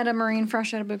ever met a Marine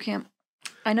fresh out of boot camp?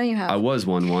 I know you have. I was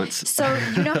one once. So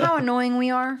you know how annoying we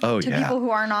are to people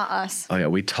who are not us? Oh, yeah.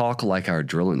 We talk like our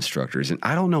drill instructors. And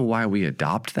I don't know why we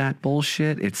adopt that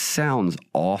bullshit. It sounds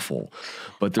awful.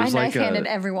 But there's I knife-handed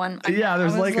everyone.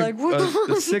 There's like a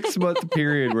 6-month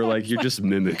period where like you're just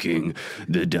mimicking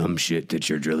the dumb shit that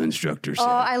your drill instructor said. Oh,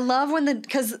 I love when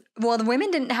the women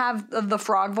didn't have the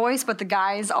frog voice, but the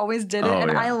guys always did it.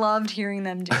 I loved hearing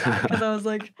them do that because I was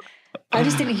like, I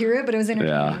just didn't hear it, but it was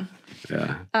entertaining.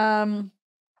 Yeah.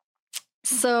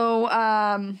 So,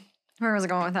 where was I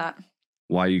going with that?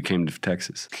 Why you came to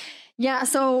Texas? Yeah,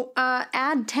 so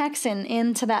add Texan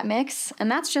into that mix, and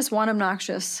that's just one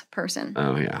obnoxious person.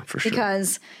 Oh, yeah, for sure.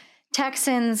 Because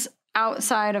Texans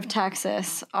outside of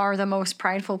Texas are the most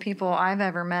prideful people I've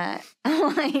ever met.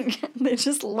 Like, they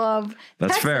just love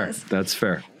Texas. That's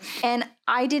fair. And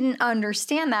I didn't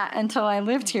understand that until I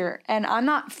lived here. And I'm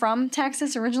not from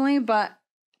Texas originally, but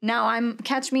now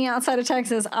catch me outside of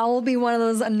Texas, I will be one of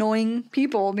those annoying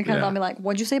people because I'll be like,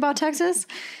 what'd you say about Texas?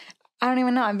 I don't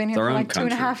even know. I've been here for like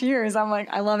 2.5 years. I'm like,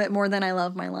 I love it more than I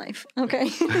love my life. Okay.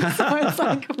 So it's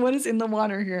like, what is in the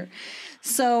water here?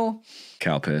 So.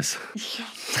 Cow piss. Yeah,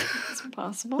 it's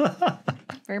possible.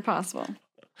 Very possible.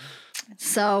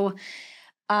 So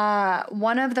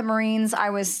one of the Marines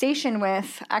I was stationed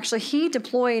with, actually he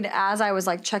deployed as I was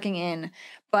like checking in,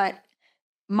 but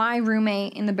my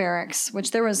roommate in the barracks,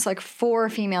 which there was like 4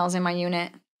 females in my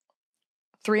unit.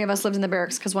 3 of us lived in the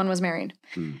barracks because 1 was married.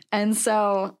 And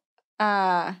so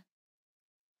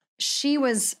she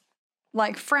was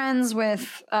like friends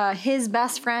with his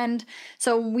best friend.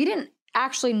 So we didn't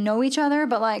actually know each other,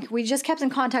 but like we just kept in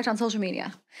contact on social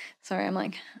media. Sorry,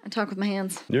 I talk with my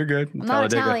hands. You're good. I'm not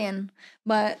Italian,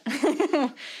 but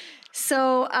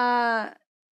so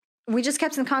we just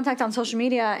kept in contact on social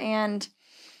media. And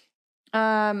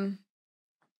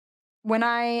when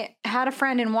I had a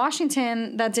friend in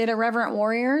Washington that did Irreverent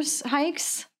Warriors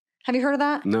hikes, have you heard of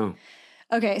that? No.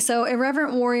 Okay, so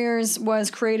Irreverent Warriors was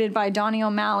created by Donnie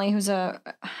O'Malley, who's I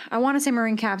want to say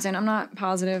Marine captain, I'm not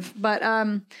positive, but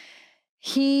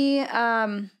he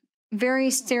very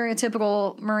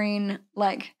stereotypical Marine,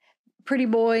 like pretty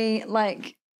boy,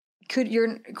 like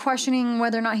you're questioning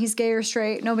whether or not he's gay or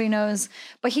straight, nobody knows,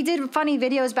 but he did funny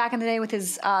videos back in the day with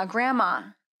his grandma.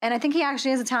 And I think he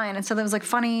actually is Italian. And so there was like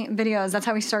funny videos. That's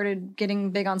how he started getting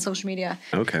big on social media.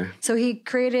 Okay. So he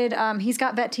created, he's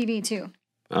got Vet TV too.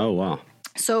 Oh, wow.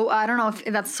 So I don't know if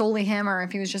that's solely him or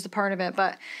if he was just a part of it.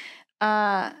 But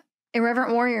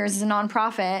Irreverent Warriors is a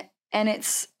nonprofit. And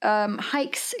it's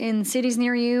hikes in cities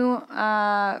near you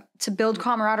to build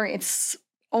camaraderie. It's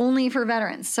only for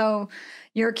veterans. So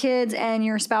your kids and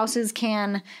your spouses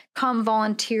can come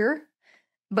volunteer,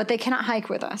 but they cannot hike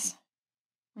with us.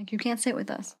 Like, you can't sit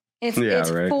with us. It's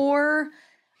for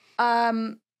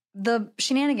the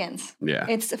shenanigans. Yeah.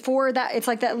 It's for that. It's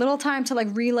like that little time to live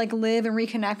and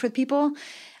reconnect with people.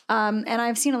 And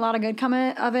I've seen a lot of good come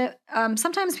of it.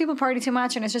 Sometimes people party too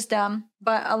much and it's just dumb.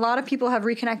 But a lot of people have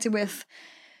reconnected with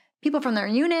people from their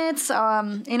units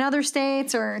in other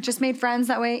states or just made friends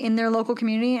that way in their local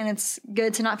community. And it's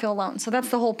good to not feel alone. So that's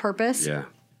the whole purpose. Yeah.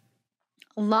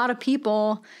 A lot of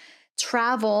people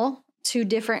travel to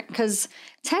different, because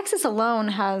Texas alone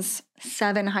has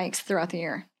 7 hikes throughout the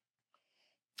year.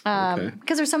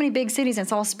 Because there's so many big cities and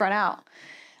it's all spread out.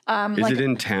 Is it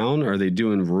in town? Are they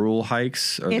doing rural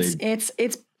hikes?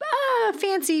 It's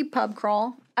fancy pub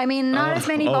crawl. I mean, not as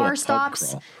many bar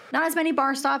stops. Not as many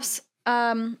bar stops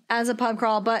as a pub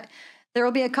crawl, but there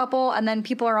will be a couple, and then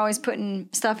people are always putting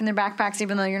stuff in their backpacks,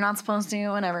 even though you're not supposed to,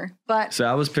 whatever. But so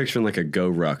I was picturing like a Go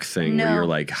Ruck thing where you're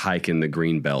like hiking the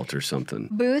green belt or something.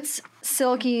 Boots,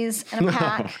 silkies, and a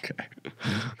pack.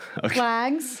 Okay.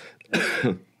 Flags.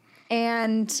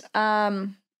 And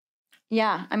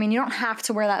yeah, I mean, you don't have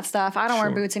to wear that stuff. I don't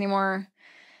wear boots anymore,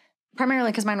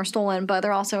 primarily because mine were stolen, but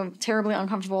they're also terribly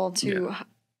uncomfortable to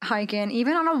hiking,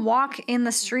 even on a walk in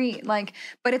the street. Like,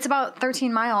 but it's about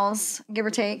 13 miles, give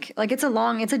or take. Like, it's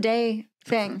a day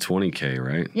thing. 20K,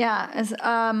 right? Yeah.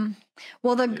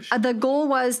 Well, the goal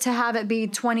was to have it be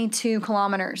 22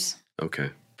 kilometers.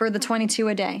 Okay. For the 22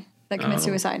 a day that commit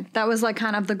suicide. That was like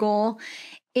kind of the goal.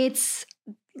 It's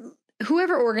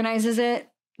whoever organizes it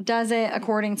does it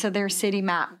according to their city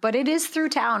map, but it is through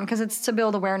town because it's to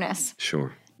build awareness.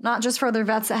 Sure. Not just for other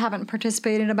vets that haven't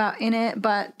participated in it,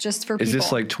 but just for people. Is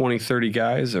this like 20, 30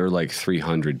 guys or like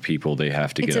 300 people they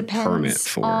have to get a permit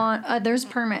for? There's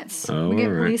permits. Oh, we get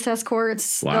right. police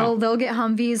escorts. Wow. They'll get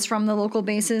Humvees from the local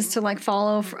bases to like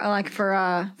follow for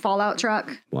a fallout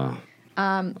truck. Wow.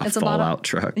 It's a fallout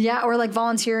truck. Yeah, or like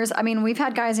volunteers. I mean, we've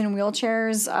had guys in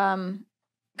wheelchairs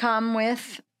come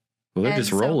with. Well, they're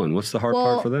just rolling. What's the hard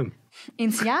part for them?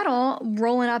 In Seattle,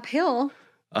 rolling uphill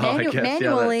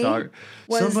manually.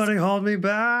 Somebody hold me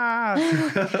back.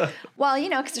 Well,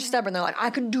 because they're stubborn. They're like, I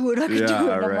can do it. I can do it.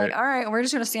 And I'm like, all right, we're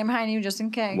just going to stand behind you just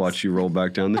in case. Watch you roll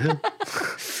back down the hill.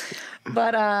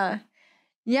 But,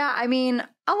 yeah, I mean,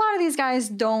 a lot of these guys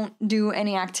don't do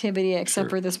any activity except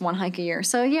for this one hike a year.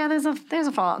 So, yeah, there's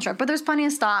a fallout truck. But there's plenty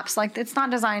of stops. Like, it's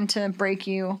not designed to break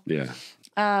you. Yeah.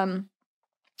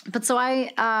 But so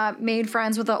I made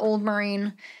friends with an old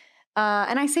Marine.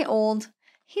 And I say old.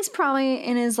 He's probably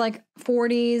in his like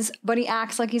 40s, but he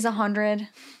acts like he's 100.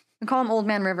 We call him Old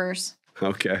Man Rivers.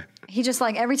 Okay. He just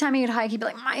like every time he would hike, he'd be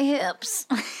like, my hips,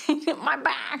 my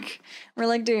back. We're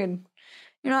like, dude,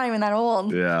 you're not even that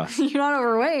old. Yeah. You're not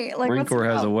overweight. Like, Marine Corps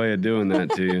has a way of doing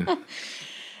that to you.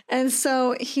 And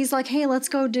so he's like, hey, let's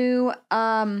go do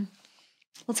a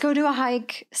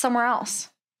hike somewhere else.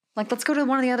 Like, let's go to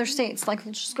one of the other states. Like,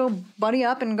 let's just go buddy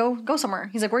up and go somewhere.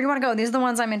 He's like, where do you want to go? These are the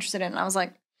ones I'm interested in. And I was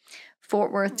like,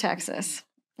 Fort Worth, Texas.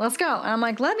 Let's go. And I'm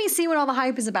like, let me see what all the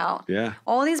hype is about. Yeah.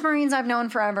 All these Marines I've known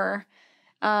forever.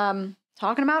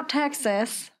 Talking about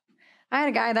Texas. I had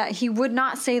a guy that he would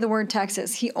not say the word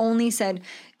Texas. He only said,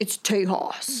 it's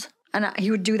Tejas. And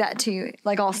he would do that to you,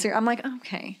 like all serious. I'm like,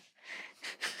 okay.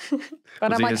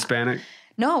 But was he Hispanic?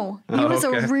 No. He was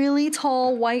a really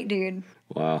tall white dude.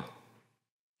 Wow.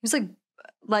 He was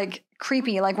like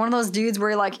creepy, like one of those dudes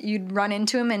where like you'd run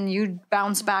into him and you'd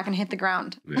bounce back and hit the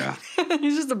ground. Yeah.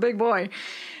 He's just a big boy.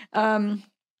 And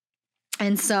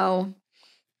so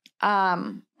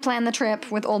planned the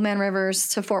trip with Old Man Rivers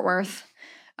to Fort Worth.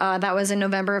 That was in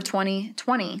November of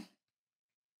 2020.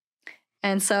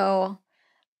 And so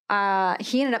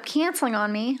he ended up canceling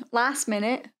on me last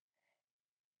minute.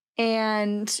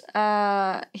 And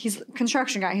he's a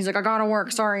construction guy. He's like, I gotta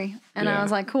work, sorry. And I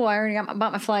was like, cool, I already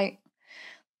bought my flight.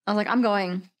 I was like, I'm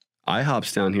going.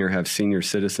 IHOPs down here have senior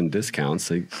citizen discounts.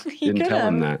 They didn't tell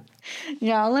him that.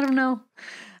 Yeah, I'll let him know.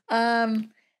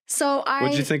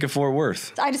 What'd you think of Fort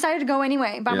Worth? I decided to go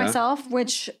anyway by myself,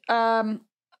 which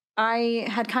I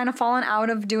had kind of fallen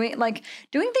out of doing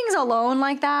things alone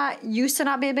like that used to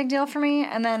not be a big deal for me.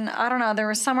 And then, I don't know, there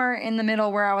was somewhere in the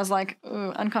middle where I was like,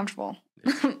 uncomfortable.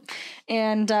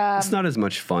 And it's not as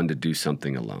much fun to do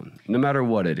something alone, no matter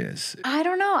what it is. I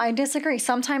don't know. I disagree.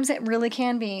 Sometimes it really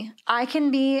can be. I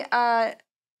can be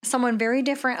someone very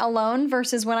different alone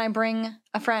versus when I bring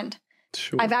a friend.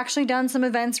 Sure. I've actually done some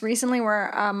events recently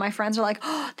where my friends are like,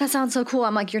 oh, that sounds so cool.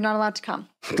 I'm like, you're not allowed to come.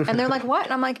 And they're like, what?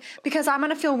 And I'm like, because I'm going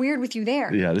to feel weird with you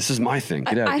there. Yeah, this is my thing.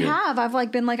 Get out of here.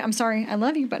 I've been like, I'm sorry. I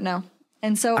love you, but no.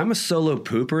 And so I'm a solo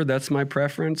pooper. That's my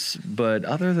preference. But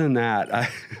other than that,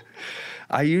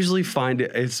 I usually find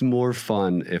it's more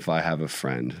fun if I have a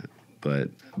friend. But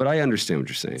I understand what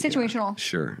you're saying. Situational.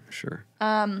 Yeah. Sure.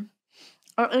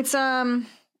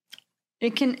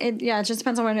 It just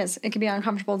depends on what it is. It can be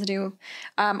uncomfortable to do.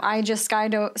 I just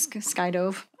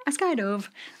skydove.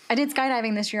 I did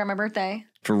skydiving this year on my birthday.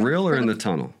 For real or in the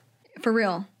tunnel? For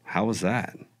real. How was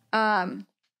that? I've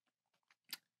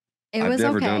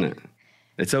never done it.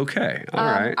 It's okay. All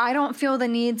right. I don't feel the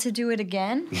need to do it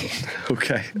again.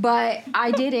 Okay. But I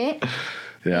did it.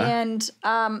 Yeah. And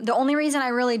the only reason I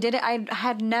really did it, I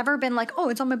had never been like, oh,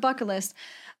 it's on my bucket list.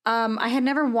 I had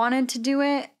never wanted to do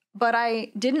it, but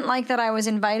I didn't like that I was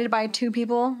invited by 2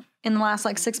 people in the last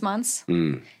 6 months.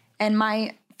 Mm. And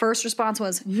my first response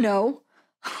was, no.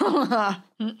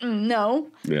 No.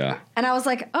 Yeah. And I was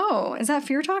like, oh, is that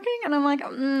fear talking? And I'm like,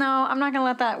 no, I'm not going to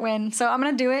let that win. So I'm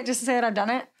going to do it just to say that I've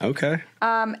done it. Okay.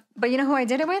 But you know who I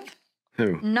did it with?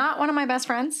 Who? Not one of my best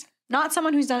friends. Not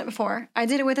someone who's done it before. I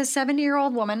did it with a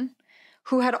 70-year-old woman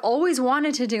who had always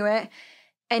wanted to do it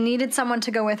and needed someone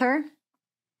to go with her.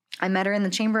 I met her in the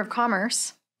Chamber of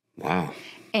Commerce. Wow.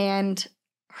 And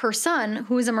her son,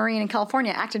 who is a Marine in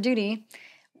California, active duty,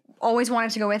 always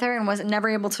wanted to go with her and was never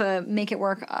able to make it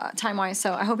work time-wise.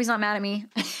 So I hope he's not mad at me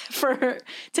for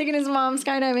taking his mom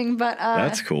skydiving. But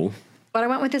that's cool. But I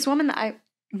went with this woman that I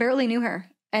barely knew her.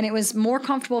 And it was more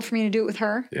comfortable for me to do it with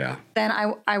her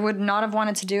than I would not have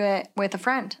wanted to do it with a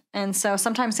friend. And so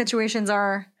sometimes situations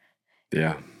are...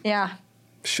 Yeah.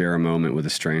 Share a moment with a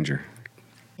stranger.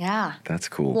 Yeah. That's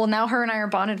cool. Well, now her and I are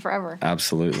bonded forever.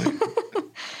 Absolutely.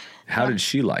 How did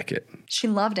she like it? She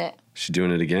loved it. She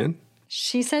doing it again?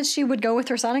 She said she would go with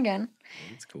her son again.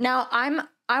 That's cool. Now,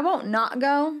 I won't not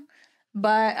go,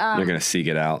 but... You're going to seek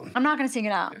it out. I'm not going to seek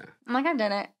it out. Yeah. I'm like, I've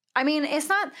done it. I mean, it's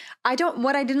not...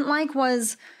 What I didn't like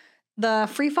was the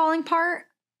free-falling part.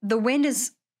 The wind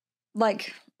is,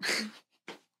 like,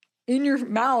 in your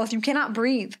mouth. You cannot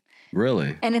breathe.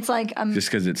 Really? And it's like... just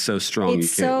because it's so strong, you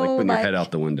can't, like, put your head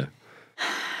out the window.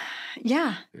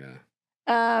 Yeah.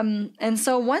 And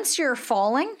so once you're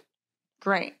falling,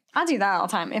 great. I'll do that all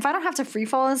the time. If I don't have to free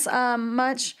fall as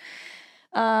much.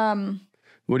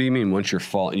 What do you mean once you're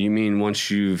falling? You mean once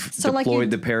you've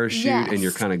deployed the parachute and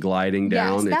you're kind of gliding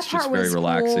down? Yes, it's just very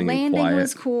relaxing and quiet. Landing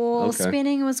was cool. Okay.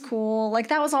 Spinning was cool. Like,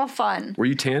 that was all fun. Were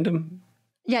you tandem?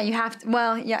 Yeah, you have to.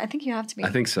 Well, yeah, I think you have to be. I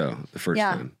think so. The first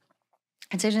time.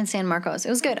 I did in San Marcos. It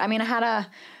was good. I mean, I had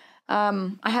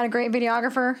a great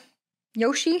videographer,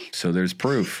 Yoshi. So there's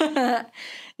proof.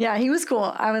 Yeah, he was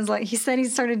cool. I was like, he said he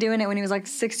started doing it when he was like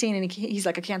 16, and he's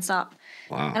like, I can't stop.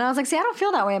 Wow. And I was like, see, I don't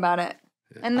feel that way about it.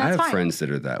 And that's I have fine. friends that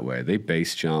are that way. They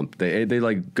base jump. They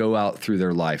like go out through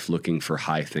their life looking for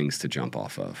high things to jump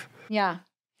off of. Yeah.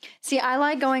 See, I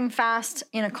like going fast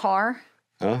in a car.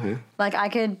 Oh, yeah. Like, I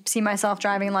could see myself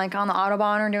driving like on the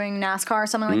Autobahn or doing NASCAR or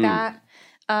something like that.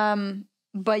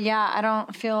 But yeah,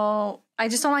 I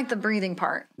just don't like the breathing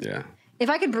part. Yeah. If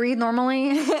I could breathe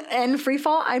normally and free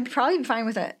fall, I'd probably be fine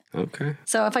with it. Okay.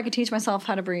 So if I could teach myself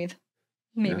how to breathe,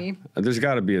 maybe. Yeah. There's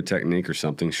got to be a technique or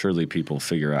something. Surely people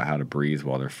figure out how to breathe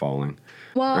while they're falling.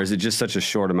 Well, or is it just such a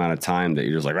short amount of time that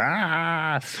you're just like,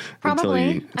 ah?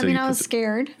 Probably. I was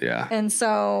scared. Yeah. And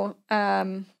so,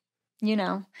 but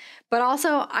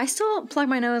also I still plug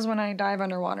my nose when I dive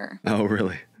underwater. Oh,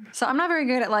 really? So I'm not very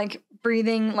good at like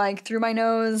breathing like through my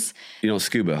nose. You don't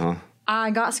scuba, huh? I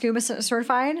got scuba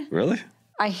certified. Really?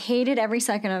 I hated every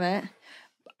second of it.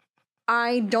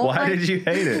 Why did you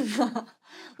hate it?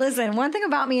 Listen, one thing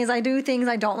about me is I do things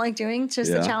I don't like doing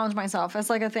just to challenge myself. It's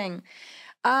like a thing.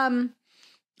 I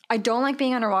don't like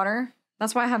being underwater.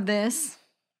 That's why I have this.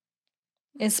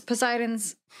 It's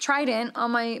Poseidon's trident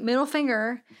on my middle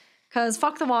finger because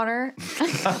fuck the water.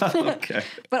 Okay.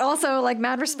 But also like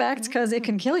mad respect because it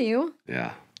can kill you.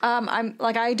 Yeah. I'm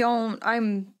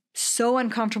so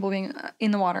uncomfortable being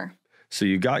in the water. So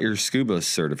you got your scuba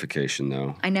certification,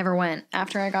 though. I never went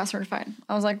after I got certified.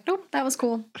 I was like, nope, that was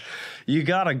cool. You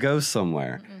got to go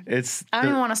somewhere. Mm-hmm. I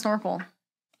don't even want to snorkel.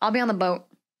 I'll be on the boat.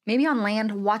 Maybe on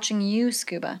land watching you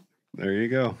scuba. There you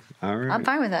go. All right. I'm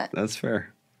fine with it. That's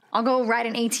fair. I'll go ride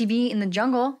an ATV in the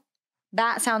jungle.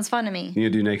 That sounds fun to me. You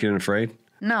do Naked and Afraid?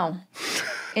 No.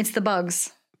 It's the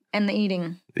bugs and the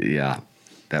eating. Yeah.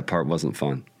 That part wasn't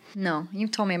fun. No,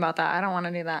 you've told me about that. I don't want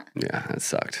to do that. Yeah, that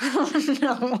sucked.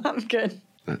 No, I'm good.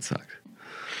 That sucked.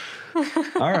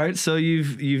 All right, so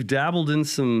you've dabbled in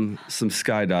some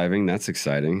skydiving. That's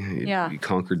exciting. You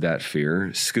conquered that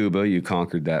fear. Scuba, you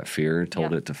conquered that fear.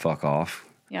 Told it to fuck off.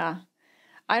 Yeah,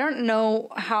 I don't know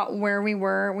where we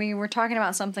were. We were talking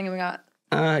about something, and we got.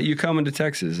 You coming to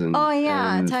Texas and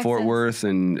Texas. Fort Worth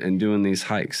and doing these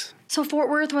hikes. So Fort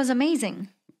Worth was amazing.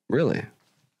 Really?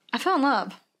 I fell in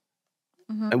love.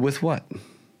 Mm-hmm. With what?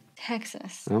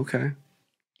 Texas. Okay.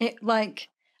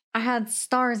 I had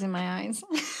stars in my eyes.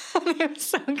 It was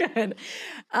so good.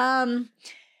 I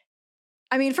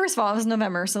mean, first of all, it was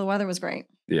November, so the weather was great.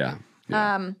 Yeah.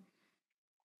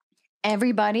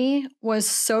 Everybody was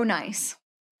so nice.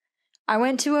 I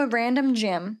went to a random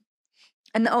gym,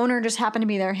 and the owner just happened to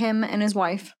be there, him and his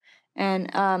wife.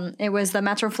 And it was the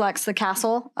Metroflex, the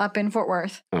castle up in Fort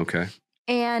Worth. Okay.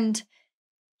 And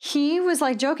he was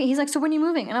like joking. He's like, so when are you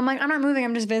moving? And I'm like, I'm not moving.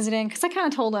 I'm just visiting. Because I kind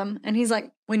of told him. And he's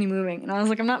like, when are you moving? And I was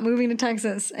like, I'm not moving to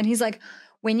Texas. And he's like,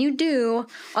 when you do,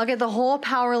 I'll get the whole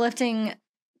powerlifting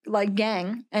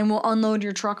gang and we'll unload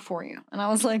your truck for you. And I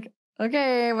was like,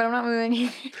 okay, but I'm not moving.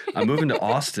 I'm moving to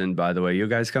Austin, by the way. You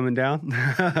guys coming down?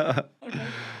 Okay.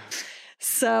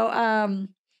 So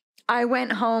I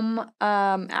went home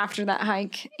after that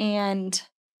hike and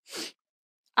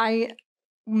I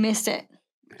missed it.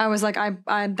 I was like,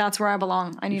 I that's where I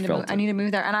belong. I need to move. I need to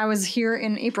move there. And I was here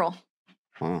in April.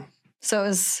 Wow. So it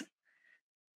was,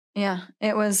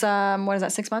 what is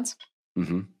that, 6 months?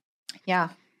 Mm-hmm. Yeah.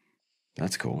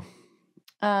 That's cool.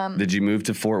 Did you move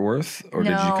to Fort Worth or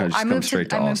did you just come straight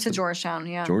to Austin? I moved to Georgetown.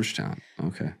 Yeah. Georgetown.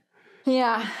 Okay.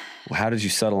 Yeah. Well, how did you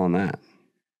settle on that?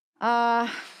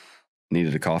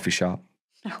 Needed a coffee shop?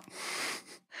 No.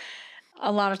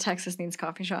 A lot of Texas needs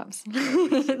coffee shops.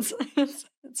 It's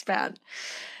bad.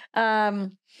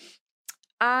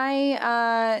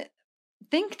 I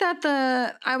think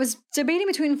that I was debating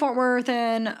between Fort Worth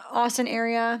and Austin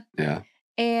area. Yeah.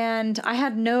 And I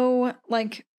had no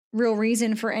like real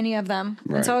reason for any of them.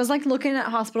 Right. And so I was like looking at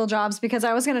hospital jobs because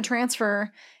I was going to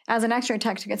transfer as an X-ray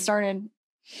tech to get started.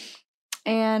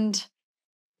 And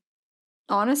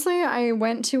honestly, I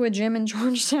went to a gym in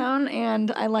Georgetown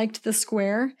and I liked the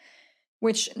square,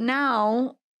 which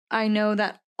now I know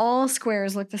that all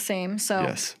squares look the same. So,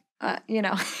 yes.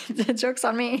 The joke's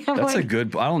on me. That's I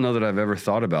don't know that I've ever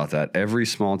thought about that. Every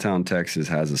small town Texas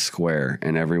has a square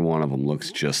and every one of them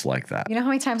looks just like that. You know how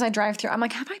many times I drive through? I'm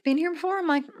like, have I been here before? I'm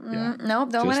like,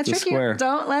 nope, don't let it trick you.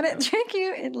 Don't let it trick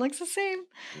you. It looks the same.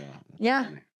 Yeah.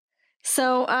 Funny.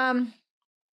 So,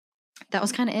 that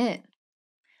was kind of it.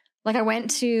 Like I went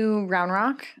to Round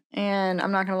Rock and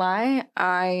I'm not going to lie,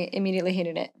 I immediately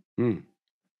hated it.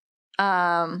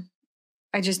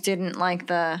 I just didn't like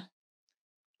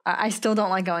I still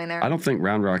don't like going there. I don't think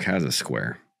Round Rock has a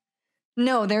square.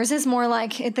 No, theirs is more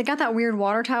like, they got that weird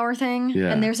water tower thing.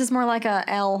 Yeah. And theirs is more like a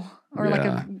L or like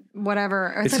a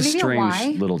whatever. Or it's a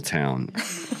strange little town.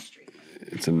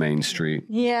 It's a main street.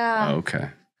 Yeah. Oh,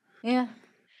 okay. Yeah.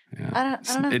 Yeah. I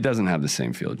don't know. It doesn't have the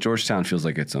same feel. Georgetown feels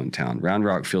like its own town. Round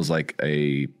Rock feels like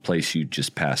a place you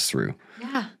just pass through.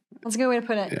 Yeah. That's a good way to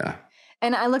put it. Yeah.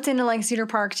 And I looked into like Cedar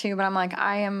Park too, but I'm like,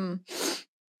 I am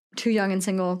too young and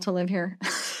single to live here.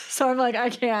 So I'm like, I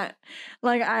can't.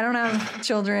 Like, I don't have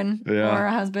children or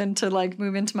a husband to like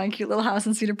move into my cute little house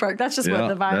in Cedar Park. That's just what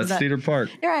the vibe is. That's Cedar Park.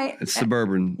 You're right. It's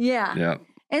suburban. Yeah. Yeah.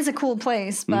 It's a cool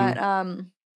place, but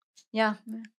yeah.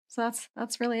 So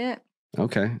that's really it.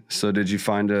 Okay. So did you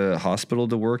find a hospital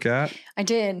to work at? I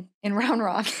did, in Round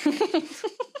Rock.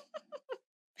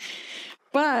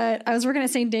 But I was working at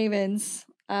St. David's,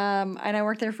 and I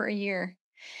worked there for a year.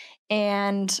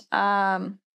 And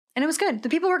it was good. The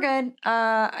people were good.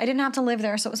 I didn't have to live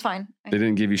there, so it was fine. They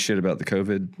didn't give you shit about the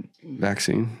COVID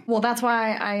vaccine? Well, that's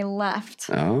why I left.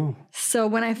 Oh. So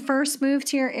when I first moved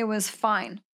here, it was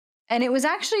fine. And it was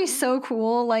actually so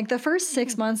cool. Like the first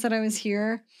 6 months that I was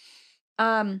here, do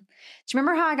you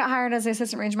remember how I got hired as the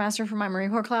assistant range master for my Marine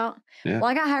Corps clout? Yeah. Well,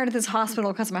 I got hired at this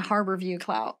hospital because of my Harbor View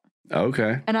clout.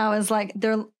 Okay. And I was like,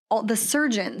 the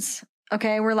surgeons,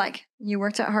 okay, were like, you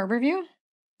worked at Harbor View?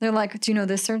 They're like, do you know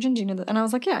this surgeon? Do you know that? And I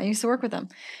was like, yeah, I used to work with them.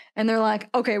 And they're like,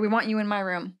 okay, we want you in my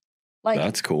room. Like,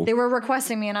 that's cool. They were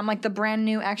requesting me, and I'm like the brand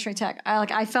new X-ray tech.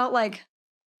 I felt like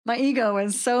my ego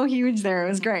was so huge there. It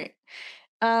was great.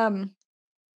 And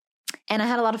I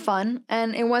had a lot of fun,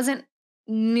 and it wasn't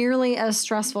nearly as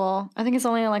stressful. I think it's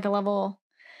only like a level,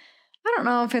 I don't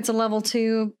know if it's a level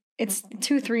 2, it's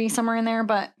 2, 3, somewhere in there,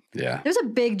 but yeah, there's a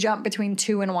big jump between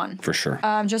 2 and 1. For sure.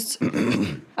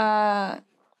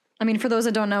 I mean, for those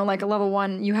that don't know, like a level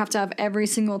 1, you have to have every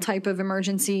single type of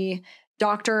emergency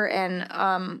doctor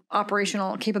and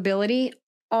operational capability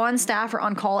on staff or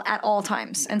on call at all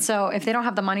times. And so if they don't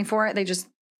have the money for it,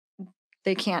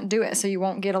 they can't do it. So you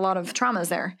won't get a lot of traumas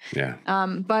there. Yeah.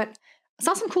 But I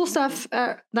saw some cool stuff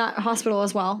at that hospital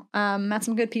as well. Met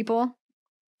some good people.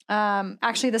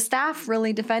 Actually, the staff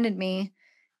really defended me,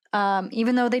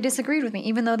 even though they disagreed with me,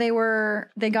 even though they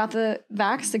got the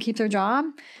vax to keep their job.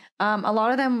 A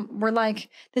lot of them were like,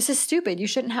 this is stupid. You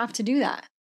shouldn't have to do that.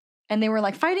 And they were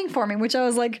like fighting for me, which I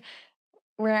was like,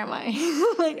 where am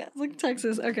I? like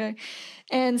Texas. Okay.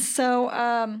 And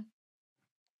so,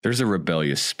 there's a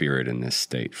rebellious spirit in this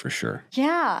state for sure.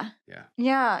 Yeah. Yeah.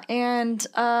 Yeah.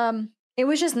 And, it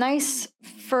was just nice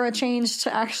for a change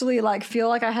to actually like feel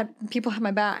like people had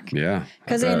my back. Yeah.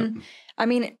 Cause I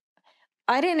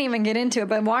didn't even get into it,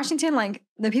 but in Washington, like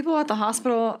the people at the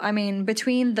hospital, I mean,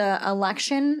 between the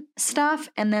election stuff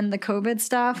and then the COVID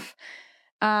stuff,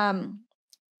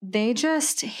 they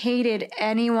just hated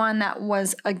anyone that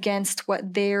was against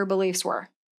what their beliefs were.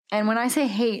 And when I say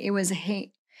hate, it was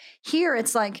hate. Here,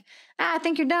 it's like, I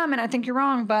think you're dumb and I think you're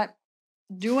wrong, but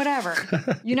do whatever.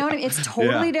 You know what I mean? It's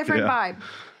totally different vibe.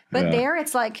 But there,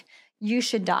 it's like, you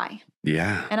should die.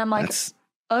 Yeah. And I'm like,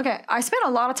 okay. I spent a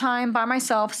lot of time by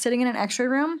myself sitting in an x-ray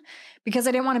room because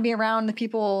I didn't want to be around the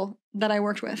people that I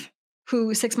worked with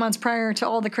who 6 months prior to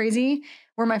all the crazy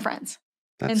were my friends.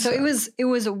 And so it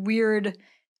was a weird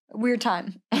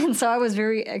time. And so I was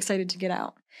very excited to get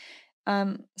out.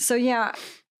 So yeah,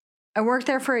 I worked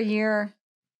there for a year,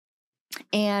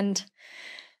 and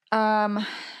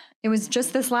it was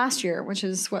just this last year, which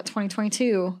is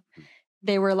 2022.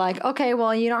 they were like, okay,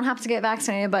 well, you don't have to get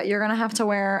vaccinated, but you're going to have to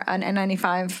wear an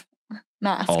N95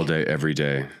 mask. All day, every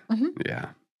day. Mm-hmm. Yeah.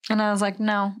 And I was like,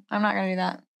 no, I'm not going to do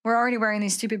that. We're already wearing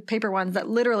these stupid paper ones that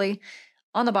literally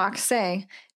on the box say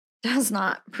does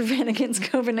not prevent against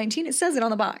COVID-19. It says it on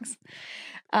the box.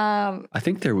 I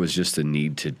think there was just a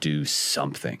need to do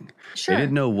something. Sure. They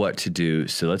didn't know what to do,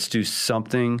 so let's do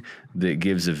something that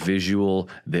gives a visual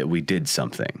that we did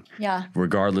something. Yeah.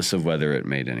 Regardless of whether it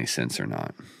made any sense or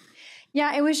not.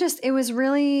 Yeah, it was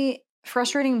really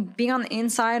frustrating being on the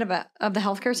inside of the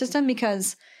healthcare system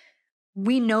because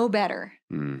we know better.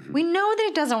 Mm-hmm. We know that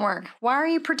it doesn't work. Why are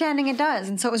you pretending it does?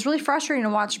 And so it was really frustrating to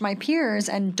watch my peers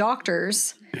and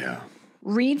doctors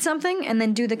read something and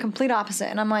then do the complete opposite.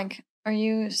 And I'm like, are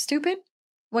you stupid?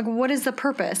 Like, what is the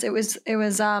purpose? It was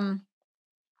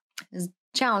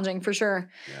challenging for sure.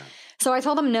 Yeah. So I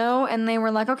told them no, and they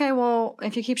were like, okay, well,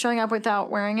 if you keep showing up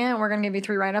without wearing it, we're going to give you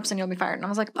 3 write-ups and you'll be fired. And I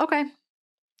was like, okay.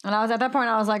 And I was at that point,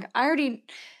 I was like, I already,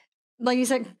 like you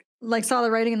said, like saw the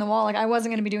writing in the wall. Like I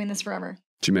wasn't going to be doing this forever.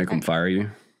 Did you make them fire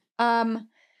you?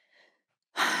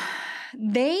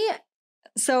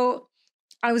 So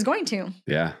I was going to.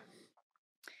 Yeah.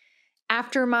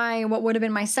 After what would have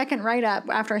been my second write-up,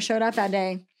 after I showed up that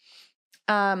day.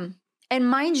 And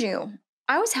mind you,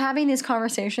 I was having these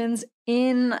conversations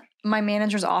in my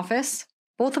manager's office,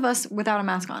 both of us without a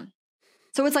mask on.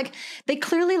 So it's like, they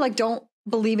clearly like don't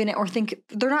believe in it or think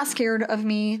they're not scared of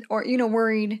me or,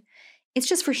 worried. It's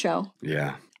just for show.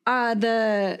 Yeah.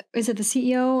 The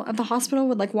CEO of the hospital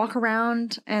would like walk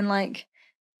around and like,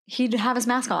 he'd have his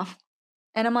mask off.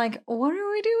 And I'm like, what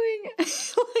are we doing?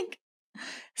 Like,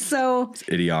 so. It's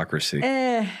Idiocracy.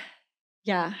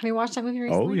 Yeah. Have you watched that movie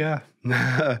recently? Oh, yeah.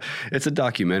 It's a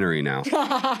documentary now.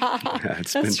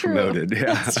 It's been promoted.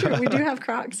 Yeah. That's true. We do have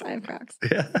Crocs. I have Crocs.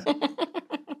 Yeah.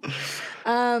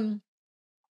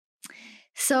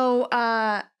 So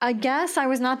I guess I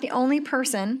was not the only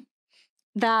person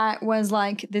that was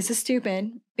like, this is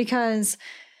stupid because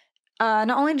not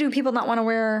only do people not want to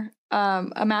wear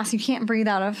a mask you can't breathe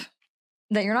out of,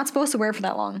 that you're not supposed to wear for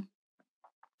that long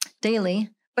daily,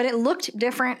 but it looked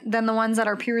different than the ones that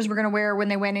our peers were going to wear when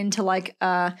they went into like,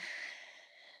 a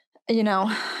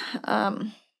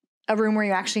room where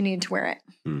you actually needed to wear it.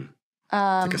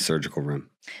 Like a surgical room.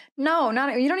 No,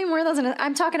 you don't even wear those.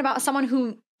 I'm talking about someone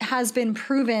who has been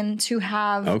proven to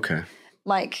have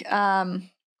like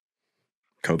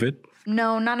COVID?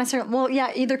 No, not necessarily. Well,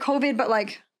 yeah, either COVID, but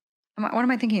like, what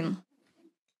am I thinking?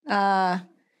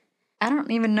 I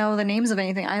don't even know the names of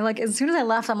anything. I like, as soon as I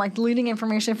left, I'm like deleting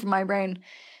information from my brain.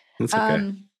 That's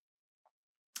okay.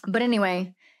 But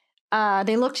anyway,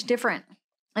 they looked different.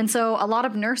 And so a lot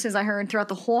of nurses I heard throughout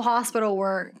the whole hospital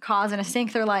were causing a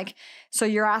stink. They're like, so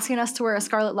you're asking us to wear a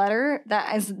scarlet letter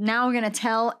that is now going to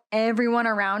tell everyone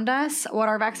around us what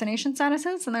our vaccination status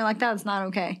is? And they're like, that's not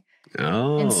okay.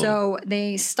 Oh. And so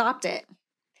they stopped it.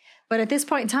 But at this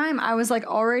point in time, I was like,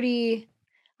 I'm already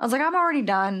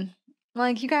done.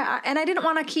 Like, you guys, and I didn't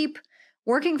want to keep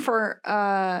working for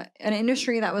an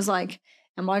industry that was like,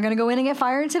 am I going to go in and get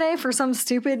fired today for some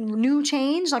stupid new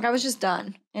change? Like, I was just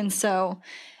done. And so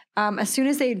as soon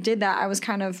as they did that, I was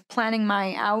kind of planning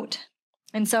my out.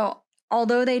 And so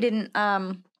although they didn't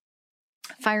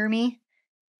fire me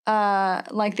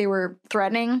like they were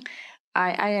threatening,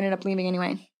 I ended up leaving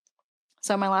anyway.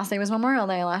 So my last day was Memorial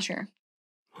Day last year.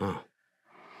 Huh.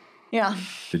 Yeah.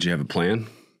 Did you have a plan?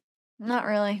 Not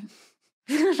really.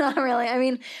 Not really. I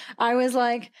mean, I was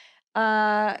like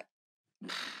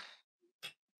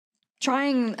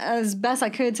trying as best I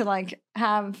could to like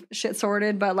have shit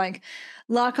sorted, but like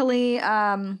luckily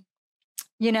they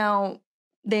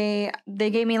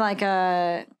gave me like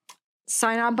a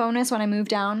sign-on bonus when I moved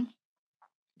down.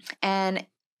 And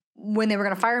when they were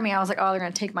going to fire me, I was like, oh, they're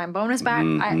going to take my bonus back.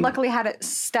 Mm-hmm. I luckily had it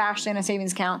stashed in a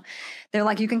savings account. They're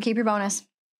like, you can keep your bonus.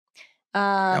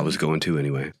 I was going to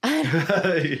anyway.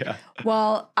 Yeah.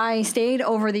 Well, I stayed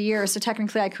over the year, so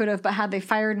technically I could have, but had they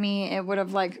fired me, it would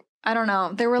have like, I don't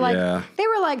know. They were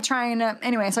like trying to,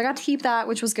 anyway, so I got to keep that,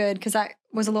 which was good because that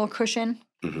was a little cushion.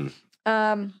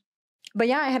 Mm-hmm. But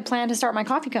yeah, I had planned to start my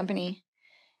coffee company.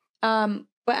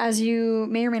 But as you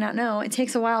may or may not know, it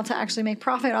takes a while to actually make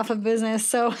profit off of business.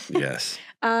 So yes.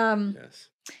 Yes.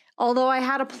 Although I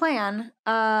had a plan,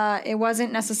 it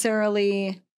wasn't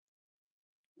necessarily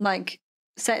like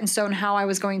set in stone how I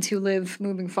was going to live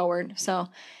moving forward. So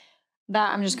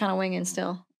that I'm just kind of winging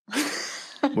still.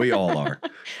 We all are.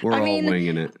 We're all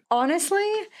winging it.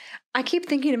 Honestly, I keep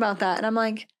thinking about that and I'm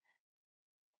like,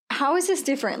 how is this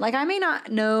different? Like I may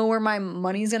not know where my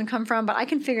money's going to come from, but I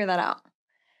can figure that out.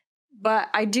 But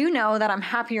I do know that I'm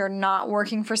happier not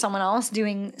working for someone else,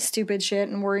 doing stupid shit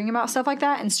and worrying about stuff like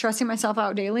that and stressing myself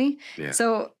out daily. Yeah.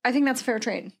 So I think that's a fair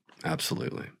trade.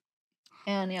 Absolutely.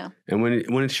 And yeah. And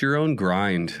when it's your own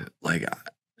grind, like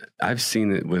I've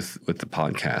seen it with the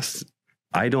podcast,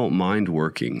 I don't mind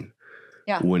working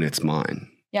when it's mine.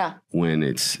 Yeah. When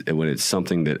it's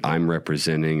something that I'm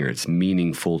representing or it's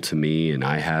meaningful to me and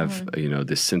I have,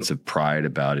 this sense of pride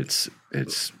about its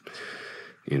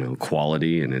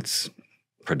quality and its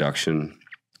production.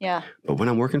 Yeah. But when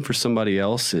I'm working for somebody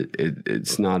else,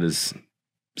 it's not as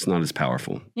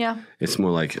powerful. Yeah. It's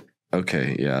more like,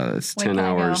 okay, yeah, it's 10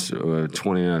 hours,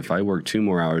 20. If I work 2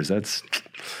 more hours, that's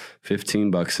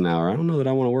 $15 an hour. I don't know that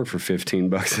I want to work for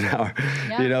 $15 an hour.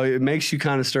 Yeah. It makes you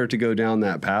kind of start to go down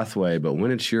that pathway. But when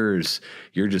it's yours,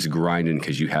 you're just grinding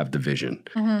because you have the vision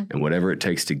and whatever it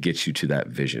takes to get you to that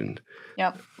vision.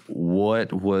 Yep.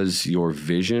 What was your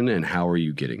vision and how are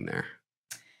you getting there?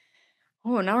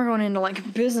 Oh, now we're going into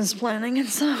like business planning and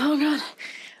stuff. Oh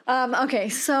God. Okay.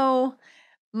 So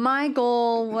my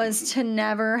goal was to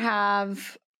never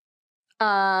have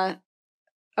a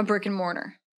brick and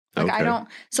mortar. Like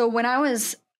so when I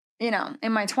was, in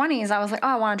my 20s, I was like, oh,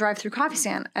 I want to drive through coffee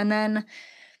stand. And then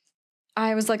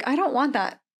I was like, I don't want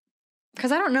that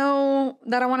because I don't know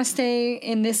that I want to stay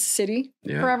in this city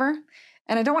forever.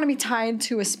 And I don't want to be tied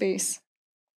to a space.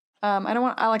 Now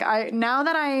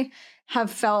that I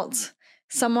have felt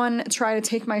someone try to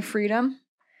take my freedom,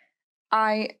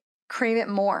 I crave it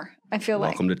more. I feel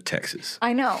Welcome to Texas.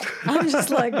 I know. I'm just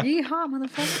like, yeehaw,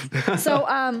 motherfucker. So,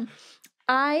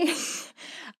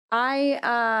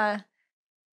 I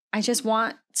just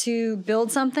want to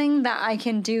build something that I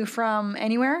can do from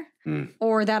anywhere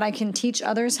or that I can teach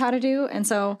others how to do. And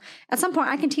so at some point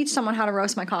I can teach someone how to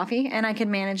roast my coffee and I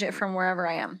can manage it from wherever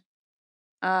I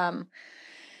am.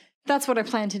 That's what I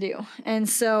plan to do. And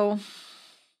so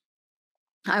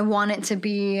I want it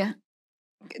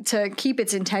to keep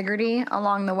its integrity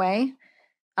along the way.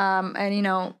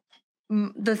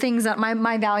 The things that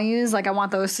my values, like I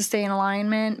want those to stay in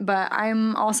alignment, but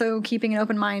I'm also keeping an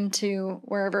open mind to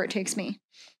wherever it takes me.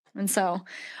 And so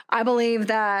I believe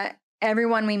that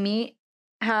everyone we meet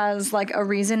has like a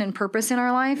reason and purpose in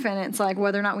our life. And it's like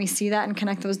whether or not we see that and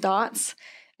connect those dots.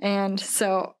 And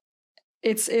so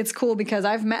it's cool because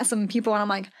I've met some people and I'm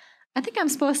like, I think I'm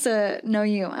supposed to know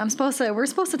you. We're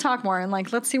supposed to talk more and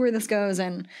like, let's see where this goes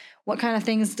and what kind of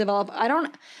things develop. I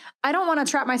don't want to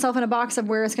trap myself in a box of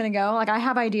where it's going to go. Like I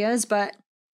have ideas, but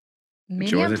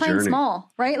maybe I'm playing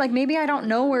small, right? Like maybe I don't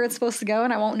know where it's supposed to go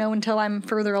and I won't know until I'm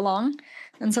further along.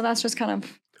 And so that's just kind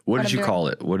of what did you call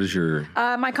it? What is your...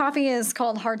 my coffee is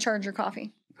called Hard Charger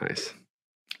Coffee. Nice.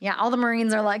 Yeah. All the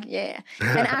Marines are like, yeah.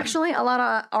 And actually a lot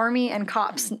of Army and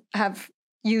cops have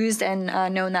used and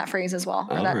known that phrase as well,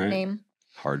 or that name.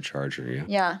 Hard Charger, yeah.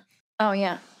 Yeah. Oh,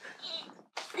 yeah.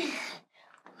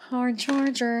 Hard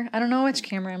Charger. I don't know which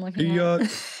camera I'm looking at.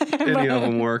 Any of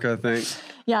them work, I think.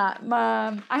 Yeah.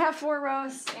 I have 4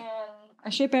 roasts, and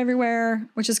I ship everywhere,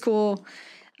 which is cool.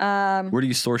 Where do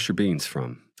you source your beans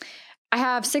from? I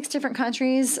have 6 different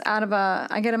countries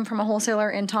I get them from a wholesaler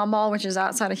in Tomball, which is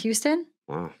outside of Houston.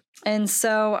 Wow. And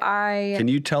so Can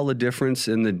you tell the difference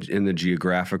in the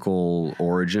geographical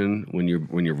origin when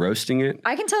you're roasting it?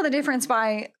 I can tell the difference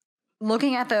by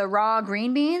looking at the raw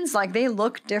green beans. Like they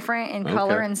look different in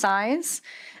color and size.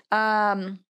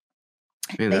 Man,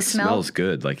 that smells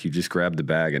good. Like you just grabbed the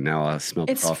bag and now I smell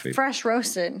the coffee. It's fresh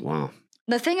roasted. Wow.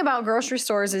 The thing about grocery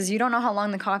stores is you don't know how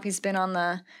long the coffee's been on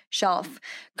the shelf.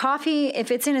 Coffee,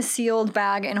 if it's in a sealed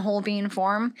bag in whole bean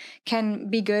form, can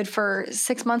be good for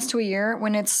 6 months to a year.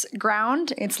 When it's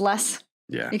ground, it's less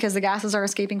because the gases are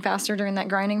escaping faster during that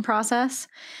grinding process.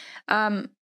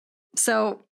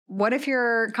 So what if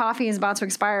your coffee is about to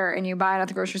expire and you buy it at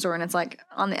the grocery store and it's like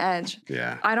on the edge?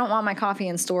 Yeah. I don't want my coffee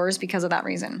in stores because of that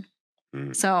reason.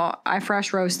 So I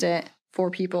fresh roast it for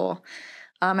people.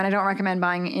 And I don't recommend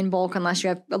buying in bulk unless you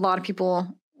have a lot of people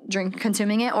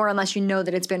consuming it or unless you know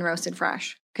that it's been roasted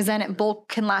fresh. Because then it bulk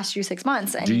can last you 6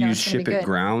 months. And do you ship it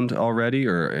ground already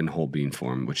or in whole bean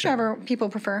form? Whichever people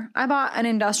prefer. I bought an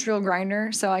industrial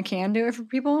grinder so I can do it for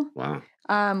people. Wow.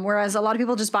 Whereas a lot of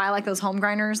people just buy like those home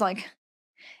grinders. Like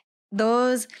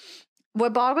those,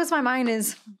 what boggles my mind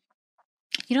is,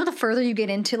 the further you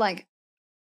get into like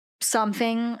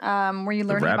something where you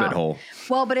learn the rabbit hole.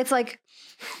 Well, but it's like,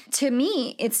 to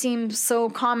me, it seems so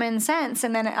common sense.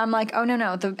 And then I'm like, oh,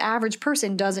 no, the average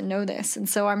person doesn't know this. And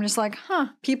so I'm just like,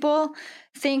 people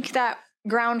think that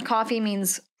ground coffee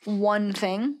means one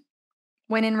thing.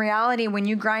 When in reality, when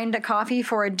you grind a coffee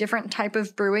for a different type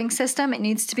of brewing system, it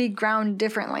needs to be ground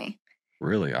differently.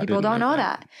 Really? People don't know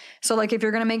that. So like if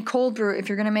you're going to make cold brew, if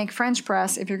you're going to make French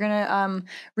press, if you're going to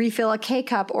refill a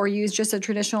K-cup or use just a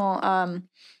traditional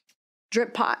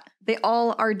drip pot, they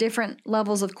all are different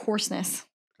levels of coarseness.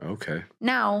 Okay.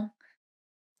 Now,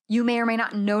 you may or may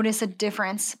not notice a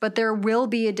difference, but there will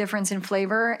be a difference in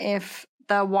flavor if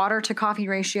the water to coffee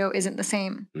ratio isn't the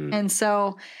same. And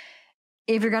so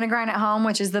if you're going to grind at home,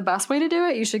 which is the best way to do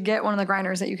it, you should get one of the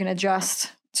grinders that you can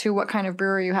adjust to what kind of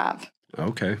brewer you have.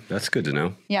 Okay. That's good to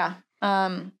know. Yeah.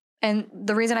 And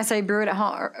the reason I say brew it at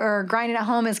home or grind it at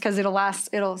home is because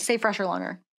it'll stay fresher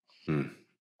longer.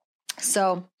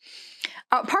 So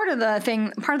part of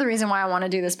the reason why I want to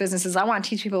do this business is I want to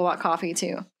teach people about coffee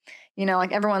too. You know,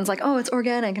 like everyone's like, oh, it's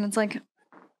organic. And it's like,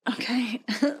 okay,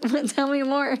 tell me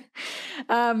more.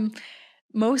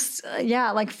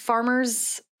 Like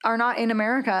farmers are not in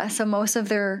America. So most of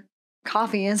their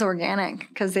coffee is organic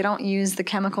because they don't use the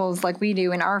chemicals like we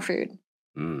do in our food.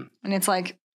 And it's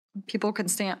like people can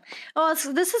stamp, oh,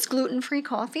 this is gluten-free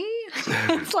coffee.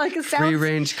 It's like it sounds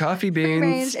free-range coffee beans.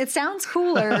 Free-range. It sounds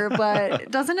cooler, but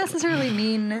it doesn't necessarily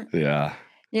mean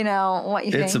you know what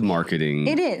you think. It's a marketing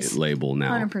label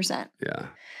now. 100%. Yeah.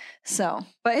 So,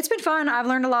 but it's been fun. I've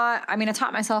learned a lot. I mean, I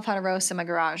taught myself how to roast in my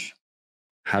garage.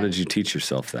 How did you teach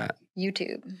yourself that?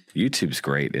 YouTube. YouTube's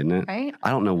great, isn't it? Right? I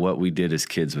don't know what we did as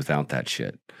kids without that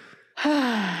shit.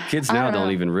 Kids now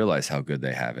don't even realize how good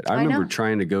they have it. I remember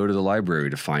trying to go to the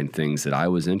library to find things that I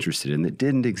was interested in that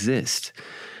didn't exist.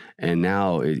 And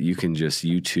now you can just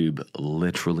YouTube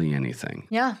literally anything.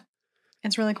 Yeah.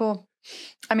 It's really cool.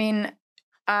 I mean,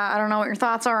 I don't know what your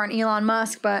thoughts are on Elon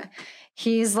Musk, but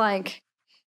he's like,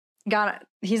 you don't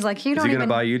Is he going to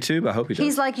buy YouTube? I hope he does.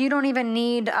 He's like, you don't even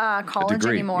need college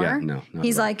anymore. Yeah, no.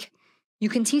 He's like, you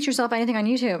can teach yourself anything on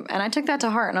YouTube. And I took that to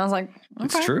heart and I was like, okay.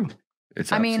 It's true.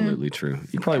 It's absolutely true.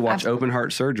 You probably watch open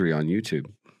heart surgery on YouTube.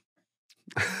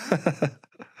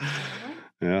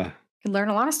 Yeah. You can learn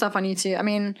a lot of stuff on YouTube. I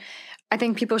mean, I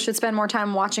think people should spend more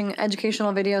time watching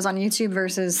educational videos on YouTube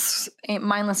versus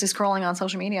mindlessly scrolling on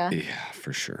social media. Yeah,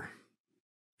 for sure.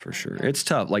 For sure. It's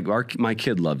tough. Like my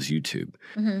kid loves YouTube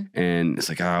and it's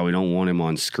like, we don't want him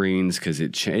on screens because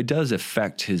it does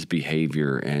affect his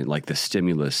behavior and like the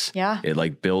stimulus. Yeah. It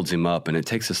like builds him up and it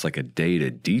takes us like a day to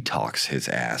detox his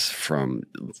ass from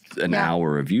an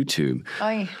hour of YouTube.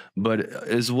 Oy. But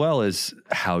as well as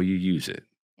how you use it.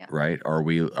 Right? Are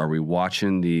we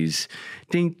watching these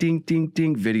ding, ding, ding,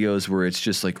 ding videos where it's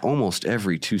just like almost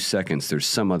every 2 seconds there's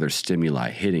some other stimuli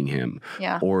hitting him?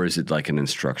 Yeah. Or is it like an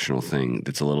instructional thing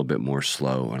that's a little bit more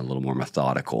slow and a little more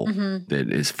methodical that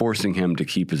is forcing him to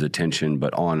keep his attention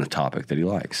but on a topic that he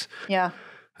likes? Yeah.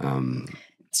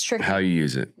 It's tricky. How you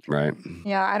use it, right?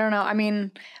 Yeah, I don't know. I mean,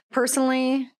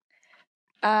 personally,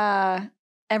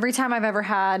 every time I've ever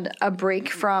had a break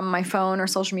from my phone or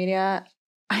social media,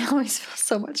 I always feel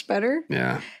so much better.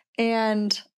 Yeah.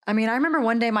 And I mean, I remember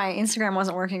one day my Instagram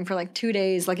wasn't working for like 2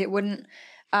 days. Like it wouldn't,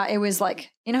 it was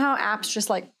like, you know how apps just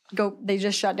like they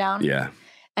just shut down? Yeah.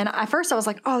 And at first I was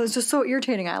like, oh, this is so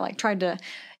irritating. I like tried to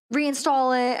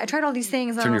reinstall it. I tried all these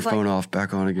things. And Turn I your phone off,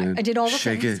 back on again. I did all the things.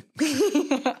 Shake it.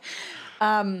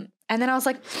 And then I was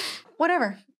like,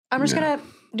 whatever. I'm just going to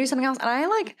do something else. And I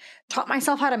like taught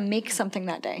myself how to make something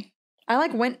that day. I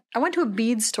went to a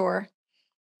bead store.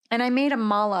 And I made a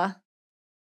mala.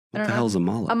 What the hell is a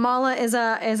mala? A mala is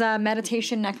a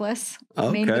meditation necklace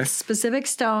made with specific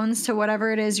stones to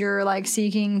whatever it is you're like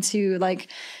seeking to, like,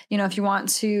 you know, if you want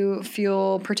to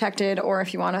feel protected or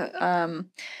if you want to,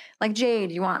 like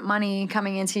jade, you want money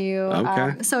coming into you.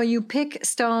 Okay. So you pick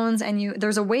stones and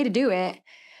there's a way to do it.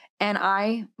 And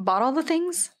I bought all the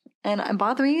things and I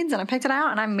bought the beads and I picked it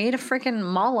out and I made a freaking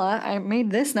mala. I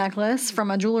made this necklace from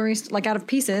a jewelry, like out of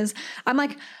pieces. I'm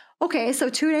like, okay, so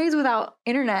 2 days without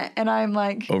internet, and I'm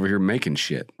like... over here making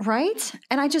shit. Right?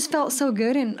 And I just felt so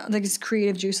good, and these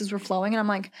creative juices were flowing, and I'm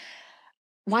like,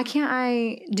 why can't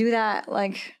I do that?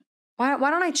 Like, why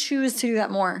don't I choose to do that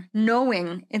more?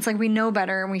 Knowing it's like we know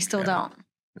better, and we still don't.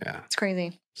 Yeah. It's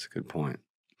crazy. That's a good point.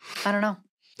 I don't know.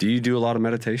 Do you do a lot of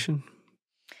meditation?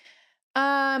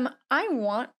 I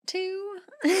want to.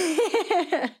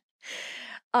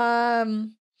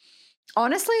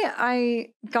 Honestly,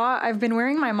 I've been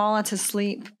wearing my mala to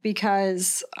sleep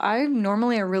because I'm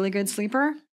normally a really good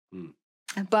sleeper.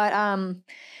 But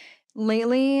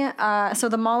lately, so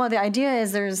the mala, the idea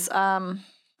is there's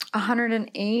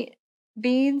 108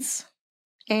 beads,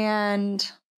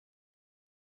 and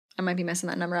I might be messing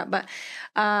that number up, but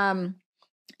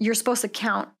you're supposed to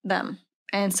count them.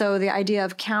 And so the idea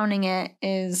of counting it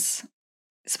is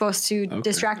supposed to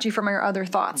distract you from your other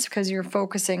thoughts because you're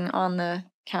focusing on the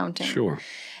counting. Sure.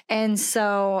 And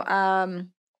so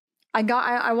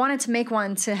I wanted to make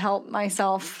one to help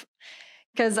myself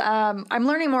because I'm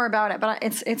learning more about it, but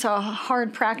it's a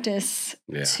hard practice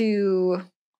to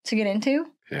get into.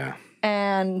 Yeah.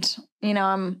 And,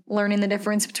 I'm learning the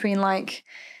difference between like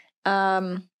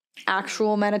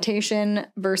actual meditation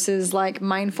versus like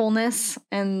mindfulness,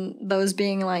 and those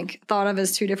being like thought of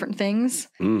as two different things.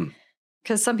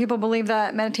 Because some people believe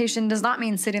that meditation does not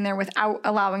mean sitting there without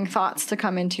allowing thoughts to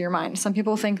come into your mind. Some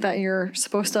people think that you're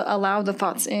supposed to allow the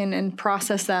thoughts in and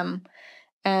process them.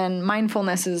 And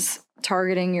mindfulness is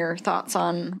targeting your thoughts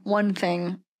on one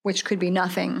thing, which could be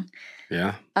nothing.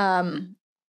 Yeah.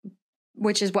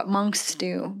 Which is what monks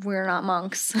do. We're not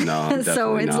monks. No,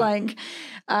 so it's not. like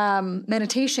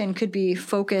meditation could be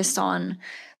focused on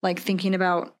like thinking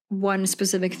about one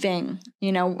specific thing,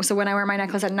 So when I wear my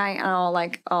necklace at night,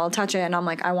 I'll touch it and I'm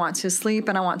like, I want to sleep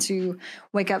and I want to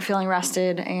wake up feeling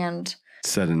rested and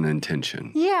set an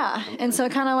intention. Yeah. And so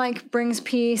it kind of like brings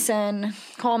peace and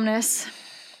calmness.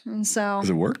 And so does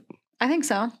it work? I think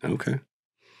so. Okay.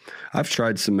 I've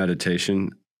tried some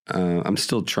meditation. I'm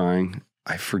still trying.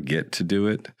 I forget to do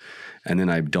it, and then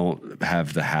I don't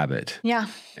have the habit. Yeah.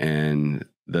 And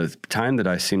the time that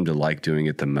I seem to like doing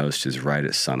it the most is right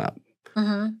at sunup.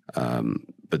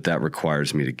 But that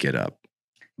requires me to get up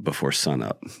before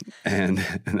sunup, and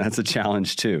that's a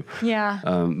challenge too. Yeah.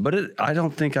 But I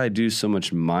don't think I do so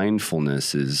much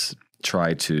mindfulness as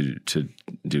try to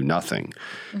do nothing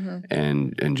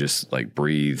and just like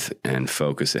breathe and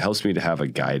focus. It helps me to have a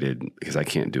guided, because I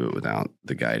can't do it without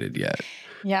the guided yet.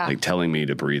 Yeah. Like telling me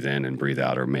to breathe in and breathe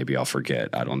out, or maybe I'll forget.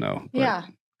 I don't know. But yeah.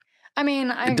 I mean,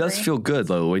 it does feel good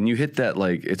though. When you hit that,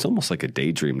 like, it's almost like a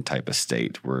daydream type of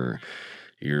state where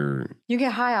you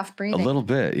get high off breathing. A little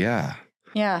bit. Yeah.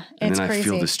 Yeah. And then crazy. I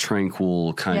feel this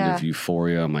tranquil kind of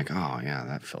euphoria. I'm like, oh yeah,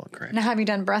 that felt great. Now, have you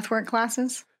done breathwork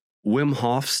classes? Wim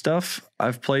Hof stuff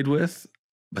I've played with,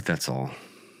 but that's all.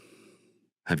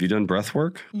 Have you done breath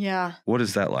work? Yeah. What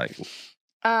is that like?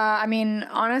 I mean,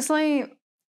 honestly,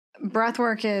 breath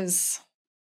work is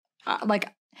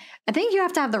like, I think you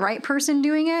have to have the right person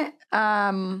doing it,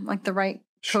 like the right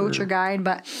coach or guide,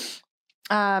 but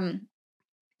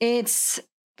it's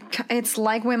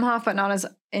like Wim Hof, but not as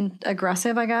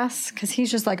aggressive, I guess, because he's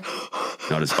just like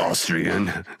not as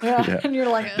Austrian. Yeah. And you're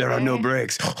like, there are no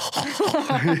breaks.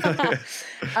 I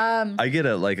get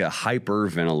a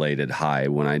hyperventilated high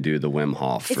when I do the Wim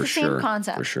Hof. It's for the sure. Same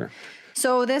concept. For sure.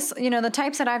 So this, the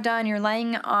types that I've done, you're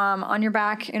laying on your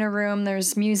back in a room.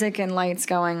 There's music and lights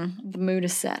going. The mood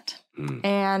is set,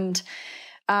 and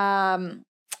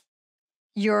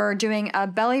you're doing a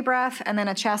belly breath and then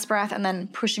a chest breath and then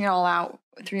pushing it all out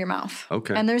through your mouth.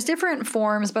 Okay. And there's different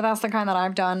forms, but that's the kind that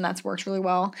I've done. That's worked really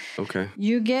well. Okay.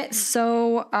 You get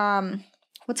so,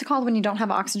 what's it called when you don't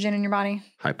have oxygen in your body?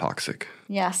 Hypoxic.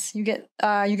 Yes. You get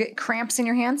cramps in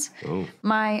your hands. Oh.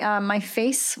 My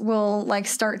face will like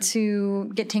start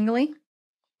to get tingly.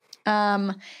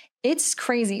 It's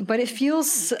crazy, but it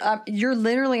feels, you're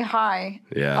literally high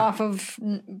off of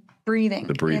breathing.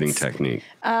 The breathing technique.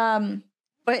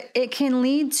 But it can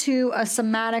lead to a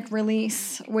somatic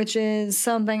release, which is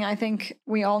something I think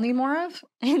we all need more of.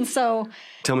 And so,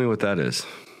 tell me what that is.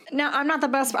 Now, I'm not the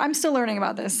best, I'm still learning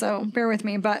about this, so bear with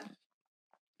me, but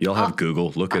you'll have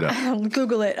Google, look it up.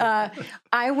 Google it.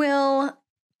 I will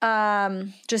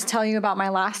just tell you about my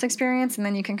last experience, and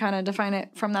then you can kind of define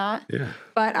it from that. Yeah.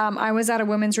 But I was at a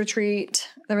women's retreat.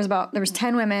 There was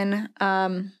 10 women,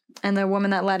 and the woman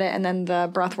that led it, and then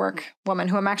the breathwork woman,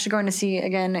 who I'm actually going to see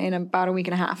again in about a week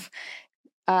and a half.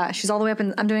 She's all the way up,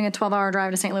 and I'm doing a 12-hour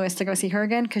drive to St. Louis to go see her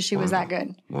again because she was that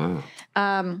good. Wow.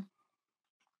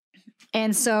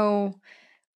 And so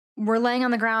we're laying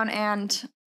on the ground, and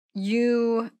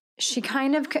she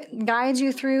kind of guides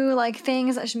you through like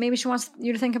things that maybe she wants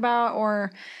you to think about,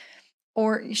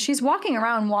 or she's walking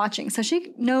around watching, so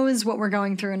she knows what we're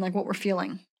going through and like what we're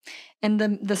feeling. And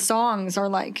the songs are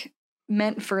like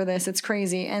meant for this. It's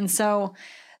crazy. And so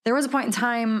there was a point in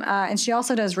time, and she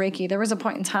also does Reiki. There was a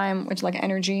point in time which like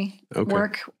energy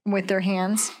work with their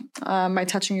hands by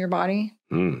touching your body.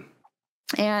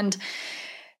 And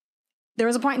there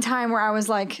was a point in time where I was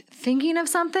like thinking of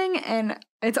something, and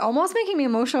it's almost making me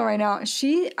emotional right now.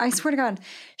 I swear to God,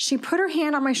 she put her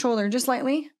hand on my shoulder just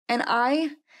lightly, and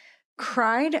I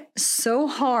cried so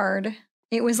hard.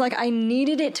 It was like I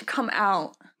needed it to come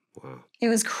out. Wow. It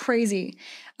was crazy.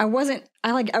 I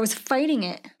was fighting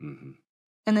it. Mm-hmm.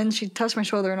 And then she touched my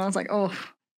shoulder, and I was like, oh.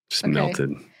 Just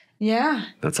melted. Yeah.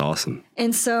 That's awesome.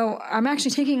 And so I'm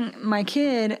actually taking my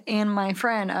kid and my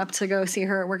friend up to go see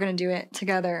her. We're going to do it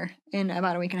together in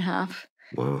about a week and a half.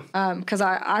 Wow. Because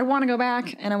I want to go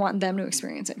back, and I want them to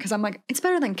experience it. Because I'm like, it's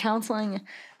better than counseling.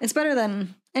 It's better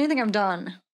than anything I've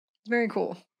done. Very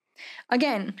cool.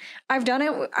 Again, I've done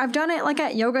it like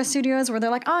at yoga studios where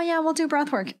they're like, oh yeah, we'll do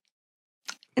breath work.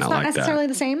 It's not necessarily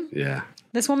the same. Yeah.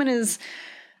 This woman is,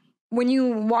 when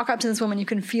you walk up to this woman, you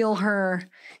can feel her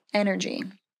energy.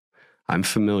 I'm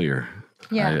familiar.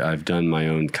 Yeah. I've done my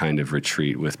own kind of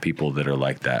retreat with people that are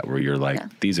like that, where you're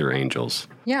like, these are angels.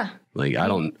 Yeah. Like, I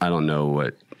don't know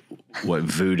what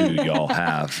voodoo y'all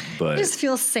have, but you just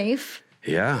feel safe.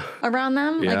 Yeah. Around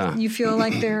them. Yeah. Like you feel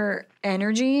like their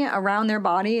energy around their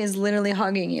body is literally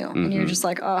hugging you. And you're just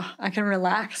like, oh, I can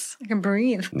relax. I can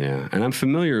breathe. Yeah. And I'm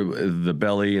familiar with the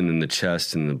belly and then the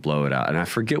chest and the blow it out. And I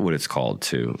forget what it's called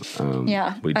too.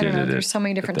 We did it. There's so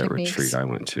many different techniques. Retreat I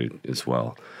went to as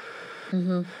well.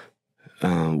 And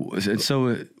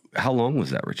so how long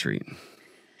was that retreat?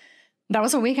 That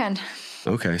was a weekend.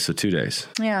 Okay. So 2 days.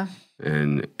 Yeah.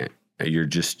 And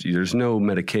there's no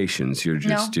medications. You're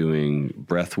just doing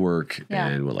breath work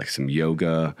and like some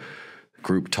yoga,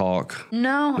 group talk.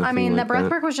 No, I mean, the breath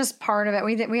work was just part of it.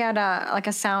 We had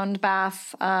a sound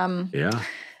bath. A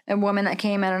woman that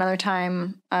came at another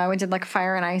time. We did like a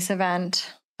fire and ice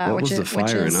event. What was the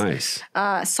fire and ice?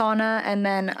 Sauna and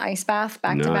then ice bath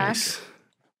back to back.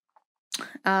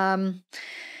 And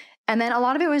then a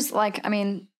lot of it was like, I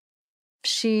mean,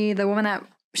 the woman that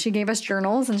she gave us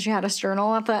journals, and she had us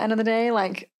journal at the end of the day,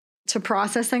 like to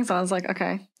process things. So I was like,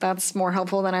 okay, that's more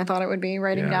helpful than I thought it would be,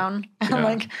 writing down.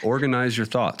 Like, organize your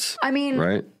thoughts. I mean,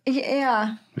 right?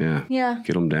 Yeah.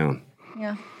 Get them down.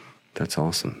 Yeah. That's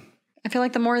awesome. I feel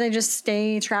like the more they just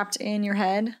stay trapped in your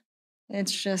head,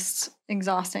 it's just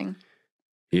exhausting.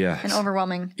 Yes. And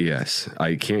overwhelming. Yes.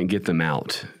 I can't get them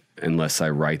out unless I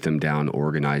write them down,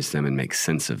 organize them, and make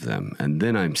sense of them. And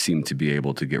then I seem to be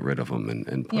able to get rid of them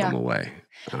and put them away.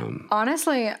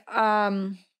 Honestly,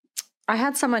 I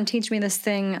had someone teach me this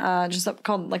thing just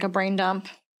called like a brain dump.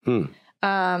 I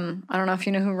don't know if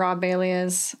you know who Rob Bailey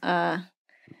is.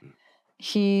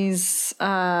 He's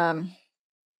got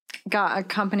a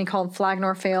company called Flag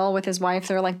Nor Fail with his wife.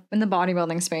 They're like in the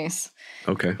bodybuilding space.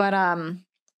 Okay. But I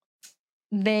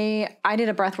did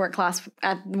a breathwork class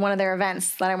at one of their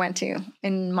events that I went to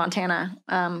in Montana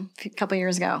a couple of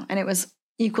years ago, and it was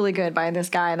equally good by this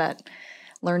guy that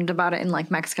learned about it in like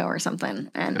Mexico or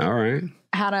something, and all right,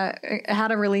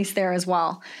 had a release there as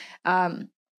well.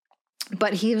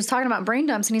 But he was talking about brain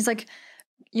dumps, and he's like,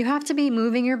 you have to be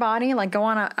moving your body, like go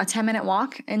on a 10-minute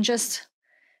walk, and just,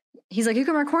 he's like, you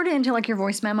can record it into like your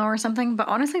voice memo or something, but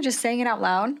honestly, just saying it out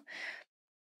loud.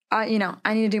 I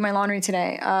need to do my laundry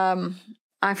today.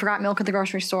 I forgot milk at the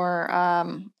grocery store.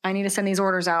 I need to send these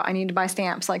orders out. I need to buy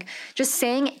stamps. Like just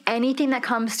saying anything that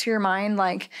comes to your mind.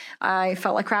 Like I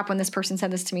felt like crap when this person said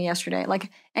this to me yesterday.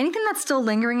 Like anything that's still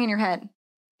lingering in your head,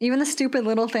 even the stupid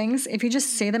little things, if you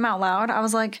just say them out loud, I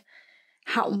was like,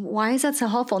 why is that so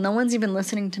helpful? No one's even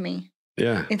listening to me.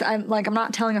 Yeah. I'm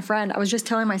not telling a friend. I was just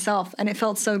telling myself, and it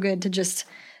felt so good to just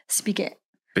speak it.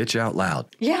 Bitch out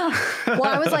loud. Yeah. Well,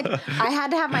 I was like, I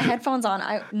had to have my headphones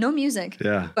on. No music.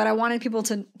 Yeah. But I wanted people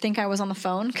to think I was on the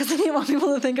phone because I didn't want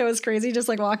people to think I was crazy, just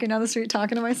like walking down the street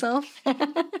talking to myself.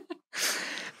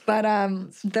 But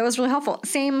that was really helpful.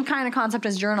 Same kind of concept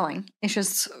as journaling. It's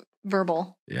just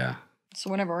verbal. Yeah. So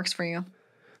whatever works for you.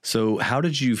 So how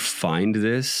did you find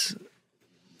this?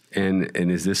 And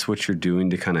is this what you're doing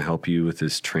to kind of help you with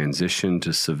this transition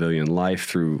to civilian life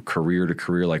through career to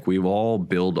career? Like we've all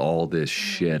built all this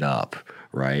shit up,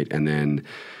 right? And then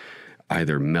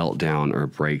either meltdown or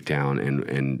breakdown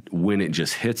and when it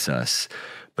just hits us.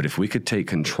 But if we could take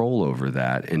control over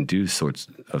that and do sorts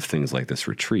of things like this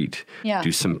retreat,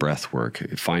 do some breath work,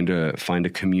 find a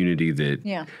community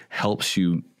that helps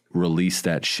you release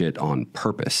that shit on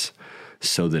purpose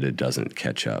so that it doesn't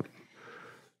catch up.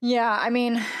 Yeah, I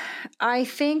mean, I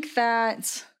think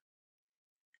that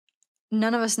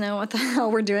none of us know what the hell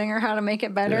we're doing or how to make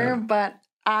it better, but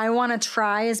I want to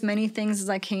try as many things as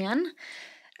I can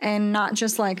and not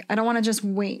just like, I don't want to just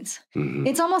wait. Mm-hmm.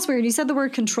 It's almost weird. You said the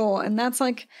word control, and that's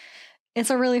like,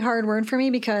 it's a really hard word for me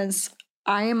because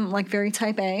I am like very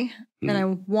type A and I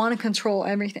want to control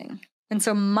everything. And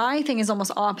so my thing is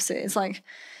almost opposite. It's like,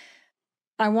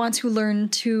 I want to learn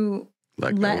to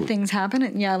let things happen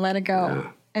and let it go.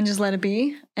 Yeah. And just let it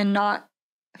be and not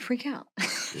freak out. Yeah.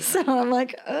 So I'm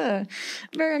like,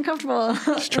 very uncomfortable.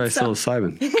 Just try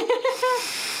psilocybin.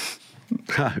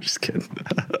 I'm just kidding.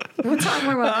 We'll talk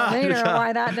more about that later,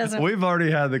 why that doesn't. We've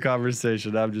already had the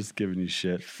conversation. I'm just giving you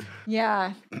shit.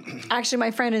 Yeah. Actually,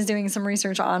 my friend is doing some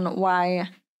research on why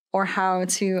or how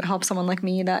to help someone like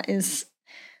me that is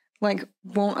like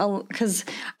because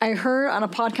I heard on a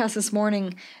podcast this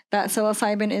morning that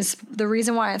psilocybin is the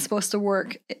reason why it's supposed to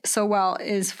work so well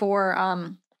is for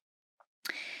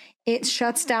it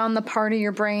shuts down the part of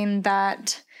your brain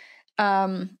that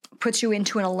puts you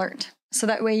into an alert. So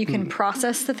that way you can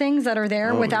process the things that are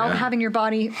there without having your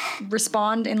body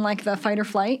respond in like the fight or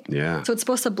flight. Yeah. So it's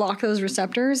supposed to block those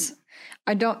receptors.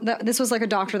 This was like a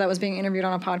doctor that was being interviewed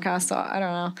on a podcast, so I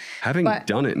don't know. Having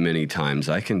done it many times,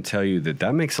 I can tell you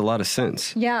that makes a lot of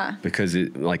sense. Yeah. Because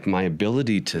like my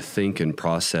ability to think and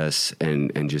process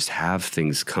and just have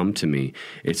things come to me,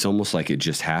 it's almost like it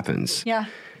just happens. Yeah.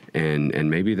 And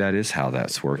maybe that is how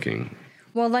that's working.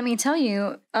 Well, let me tell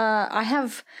you, I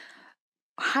have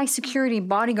high security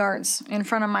bodyguards in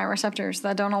front of my receptors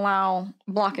that don't allow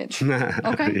blockage.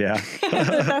 Okay. Yeah.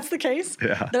 If that's the case.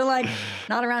 Yeah. They're like,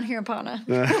 not around here, Apana.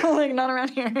 Like, not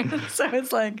around here. So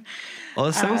it's like. Well,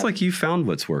 it sounds like you found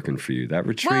what's working for you. That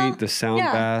retreat, the sound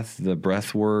bath, the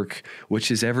breath work, which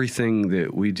is everything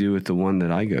that we do at the one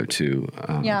that I go to,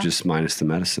 just minus the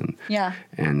medicine. Yeah.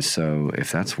 And so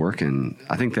if that's working,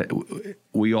 I think that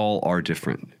we all are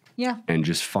different. Yeah. And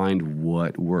just find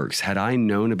what works. Had I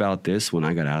known about this when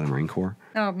I got out of the Marine Corps?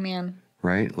 Oh, man.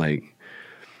 Right? Like,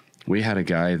 we had a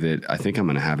guy that I think I'm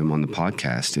going to have him on the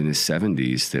podcast in his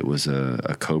 70s that was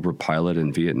a Cobra pilot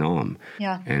in Vietnam.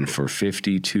 Yeah. And for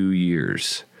 52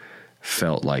 years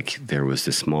felt like there was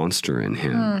this monster in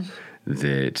him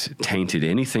that tainted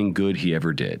anything good he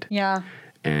ever did. Yeah.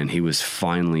 And he was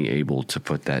finally able to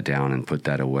put that down and put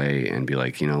that away and be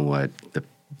like, you know what?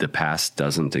 The past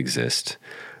doesn't exist.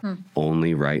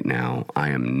 Only right now. I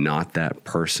am not that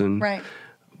person. Right.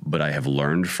 But I have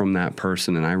learned from that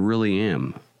person, and I really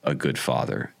am a good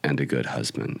father and a good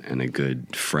husband and a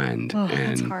good friend. Oh,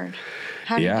 and that's hard.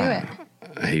 How do you do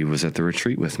it? He was at the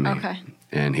retreat with me. Okay.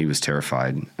 And he was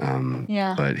terrified.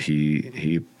 But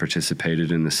he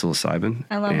participated in the psilocybin.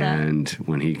 I love that. And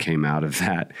when he came out of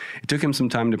that, it took him some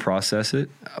time to process it,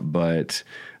 but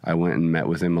I went and met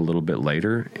with him a little bit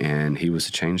later, and he was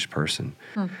a changed person.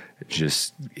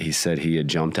 He said he had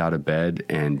jumped out of bed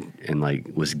and like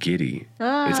was giddy.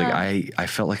 It's like I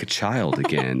felt like a child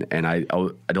again, and I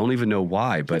don't even know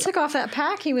why. But he took off that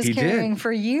pack he was carrying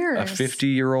for years. A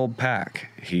 50-year-old pack.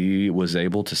 He was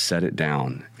able to set it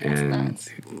down, and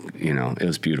it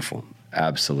was beautiful,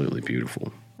 absolutely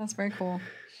beautiful. That's very cool.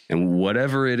 And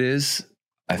whatever it is,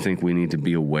 I think we need to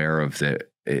be aware of that.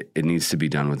 It needs to be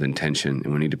done with intention,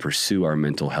 and we need to pursue our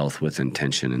mental health with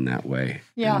intention in that way.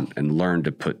 Yeah. And learn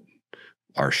to put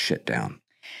our shit down.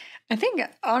 I think,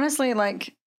 honestly,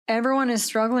 like, everyone is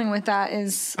struggling with that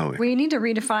we need to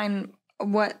redefine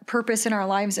what purpose in our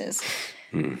lives is.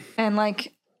 And,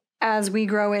 like, as we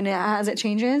grow and as it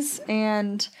changes,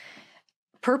 and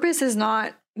purpose is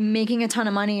not making a ton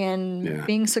of money and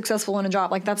being successful in a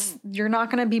job. Like, you're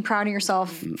not going to be proud of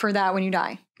yourself for that when you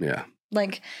die. Yeah.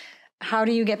 Like, how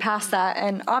do you get past that?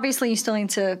 And obviously you still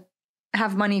need to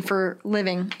have money for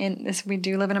living in this. We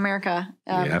do live in America,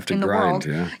 you have to in the grind,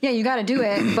 world. Yeah, you got to do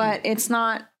it, but it's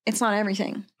not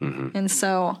everything. And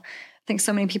so I think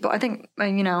so many people,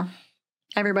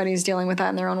 everybody's dealing with that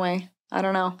in their own way. I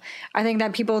don't know. I think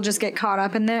that people just get caught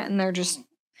up in that, and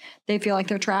they feel like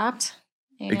they're trapped.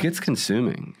 It gets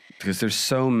consuming because there's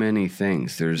so many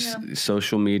things. There's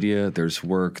social media, there's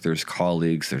work, there's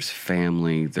colleagues, there's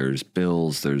family, there's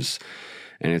bills,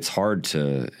 and it's hard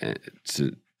to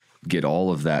get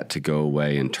all of that to go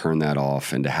away and turn that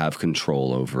off and to have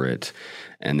control over it.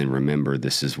 And then remember,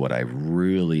 this is what I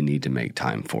really need to make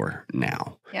time for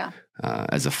now. Yeah.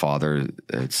 As a father,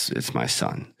 it's my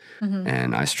son,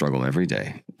 and I struggle every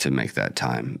day to make that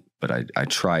time, but I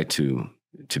try to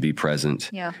be present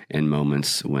in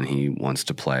moments when he wants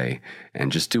to play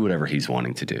and just do whatever he's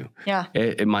wanting to do. Yeah.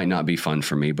 It might not be fun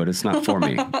for me, but it's not for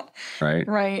me. Right?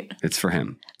 Right. It's for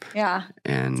him. Yeah.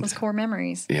 And it's those core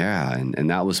memories. Yeah. And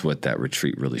that was what that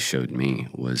retreat really showed me,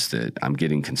 was that I'm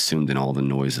getting consumed in all the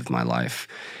noise of my life.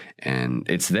 And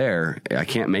it's there. I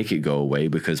can't make it go away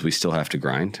because we still have to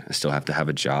grind. I still have to have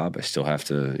a job. I still have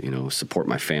to, support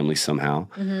my family somehow.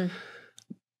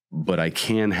 But I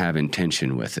can have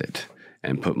intention with it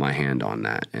and put my hand on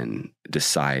that and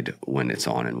decide when it's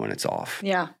on and when it's off.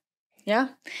 Yeah. Yeah.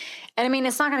 And I mean,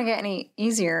 it's not going to get any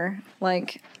easier.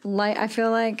 Like, I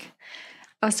feel like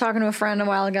I was talking to a friend a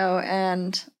while ago,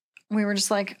 and we were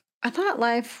just like, I thought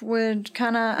life would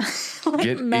kind of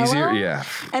get mellow. Easier. Yeah.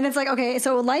 And it's like, okay,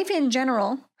 so life in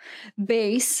general,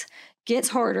 base gets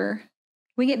harder.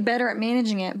 We get better at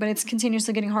managing it, but it's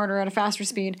continuously getting harder at a faster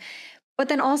speed. But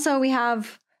then also we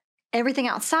have everything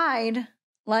outside,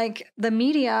 like the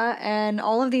media and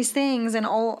all of these things, and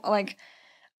all, like,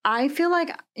 I feel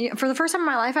like for the first time in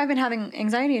my life, I've been having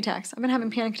anxiety attacks. I've been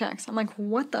having panic attacks. I'm like,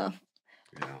 what the?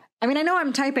 Yeah. I mean, I know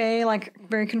I'm type A, like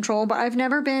very controlled, but I've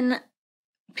never been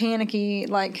panicky,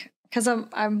 like, because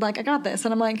I'm like, I got this.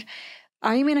 And I'm like,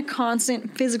 I'm in a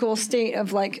constant physical state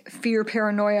of like fear,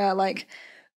 paranoia, like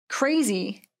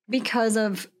crazy because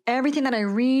of everything that I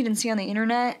read and see on the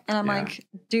internet. And I'm like,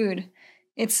 dude,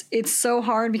 it's so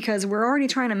hard because we're already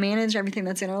trying to manage everything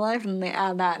that's in our life. And they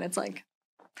add that. And it's like,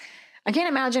 I can't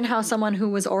imagine how someone who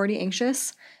was already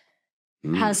anxious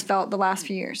has felt the last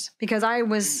few years, because I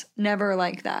was never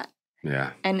like that.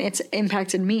 Yeah. And it's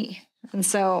impacted me. And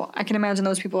so I can imagine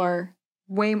those people are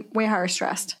way higher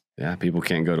stressed. Yeah, people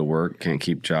can't go to work, can't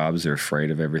keep jobs. They're afraid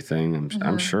of everything.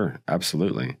 I'm sure.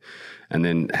 Absolutely. And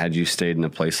then had you stayed in a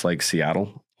place like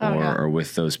Seattle or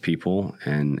with those people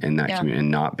and in that community and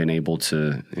not been able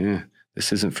to,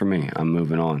 this isn't for me. I'm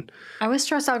moving on. I was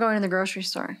stressed out going to the grocery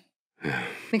store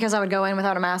because I would go in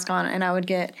without a mask on and I would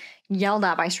get yelled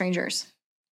at by strangers.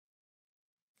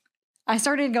 I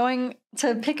started going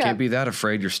to pick up. Can't be that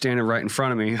afraid. You're standing right in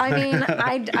front of me. I mean,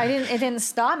 it didn't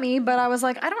stop me, but I was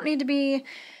like, I don't need to be,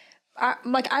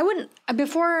 I wouldn't,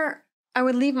 before I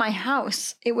would leave my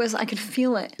house, it was, I could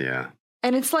feel it. Yeah.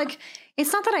 And it's like,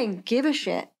 it's not that I give a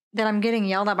shit that I'm getting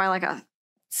yelled at by like a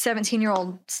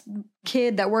 17-year-old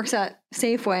kid that works at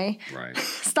Safeway. Right.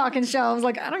 Stocking shelves.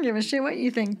 Like, I don't give a shit what you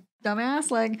think,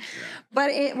 dumbass. Like, but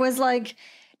it was like,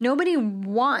 nobody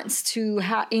wants to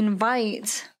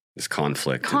invite this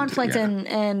conflict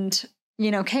and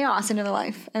chaos into their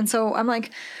life. And so I'm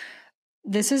like,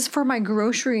 this is for my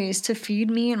groceries to feed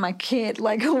me and my kid.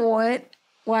 Like, what?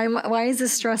 Why is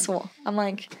this stressful? I'm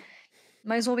like,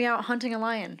 might as well be out hunting a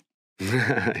lion.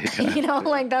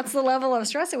 Like that's the level of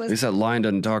stress it was. At least that lion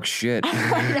doesn't talk shit.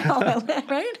 I know,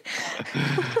 right?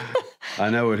 I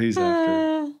know what he's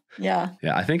after. Yeah.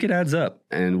 Yeah, I think it adds up.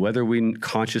 And whether we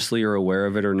consciously are aware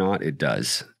of it or not, it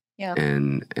does. Yeah.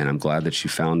 And I'm glad that you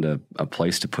found a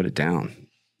place to put it down.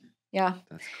 Yeah.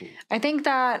 That's cool. I think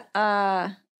that,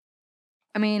 I'm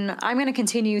going to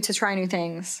continue to try new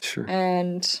things. Sure.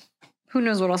 And who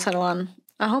knows what I'll settle on.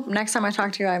 I hope next time I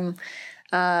talk to you, I'm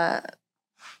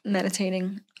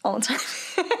meditating all the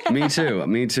time. Me too.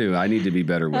 I need to be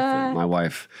better with it. My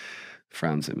wife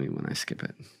frowns at me when I skip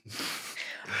it.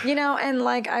 And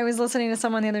like I was listening to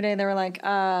someone the other day, they were like,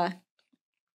 I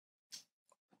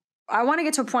want to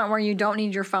get to a point where you don't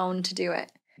need your phone to do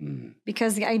it.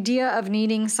 Because the idea of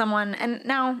needing someone, and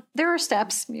now there are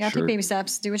steps, you have to take baby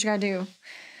steps, do what you got to do.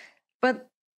 But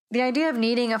the idea of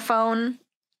needing a phone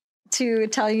to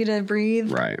tell you to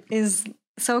breathe is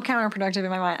so counterproductive in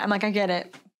my mind. I'm like, I get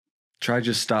it. Try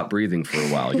just stop breathing for a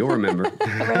while. You'll remember.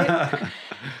 Right?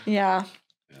 Yeah.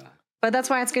 But that's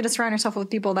why it's good to surround yourself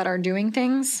with people that are doing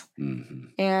things. Mm-hmm.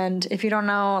 And if you don't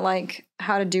know, like,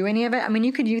 how to do any of it,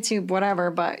 you could YouTube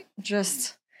whatever, but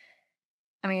just,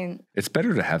 it's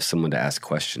better to have someone to ask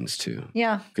questions to.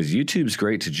 Yeah. Because YouTube's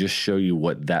great to just show you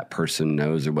what that person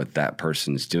knows or what that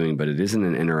person's doing, but it isn't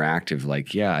an interactive,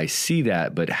 like, yeah, I see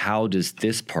that, but how does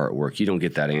this part work? You don't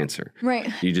get that answer.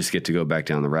 Right. You just get to go back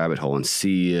down the rabbit hole and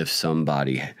see if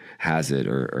somebody has it.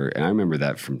 And I remember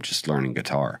that from just learning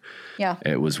guitar. Yeah.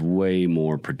 It was way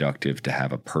more productive to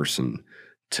have a person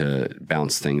to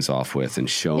bounce things off with and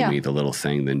show me the little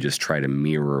thing than just try to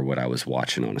mirror what I was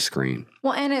watching on a screen.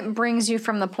 Well, and it brings you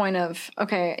from the point of,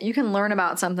 okay, you can learn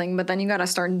about something, but then you got to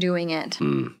start doing it.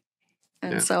 And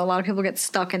so a lot of people get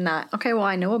stuck in that. Okay, well,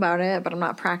 I know about it, but I'm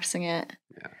not practicing it.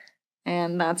 Yeah.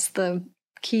 And that's the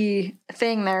key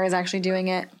thing there, is actually doing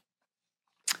it.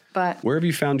 But where have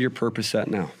you found your purpose at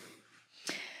now?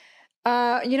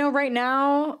 Right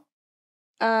now,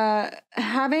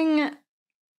 having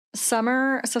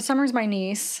Summer, so Summer's my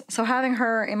niece, so having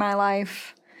her in my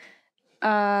life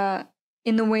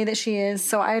in the way that she is,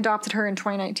 so I adopted her in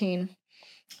 2019.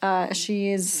 She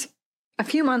is a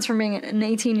few months from being an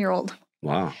 18-year-old.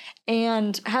 Wow.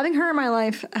 And having her in my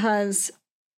life has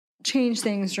changed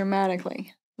things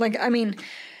dramatically. Like,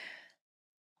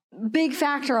 big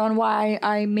factor on why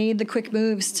I made the quick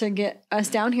moves to get us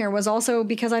down here was also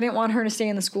because I didn't want her to stay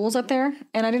in the schools up there,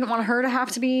 and I didn't want her to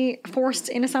have to be forced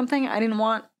into something. I didn't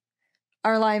want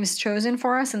our lives chosen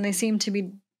for us, and they seem to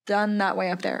be done that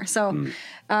way up there. So,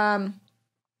 right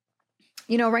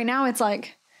now it's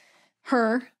like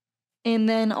her, and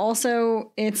then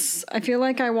also I feel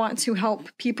like I want to help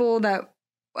people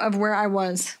of where I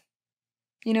was.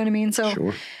 You know what I mean? So,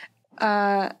 sure.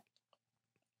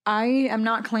 I am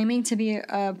not claiming to be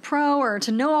a pro or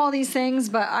to know all these things,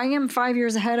 but I am 5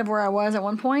 years ahead of where I was at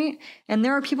one point, and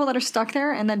there are people that are stuck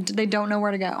there and that they don't know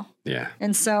where to go. Yeah.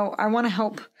 And so I want to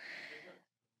help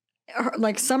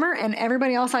like Summer and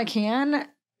everybody else I can,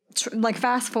 like,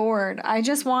 fast forward. I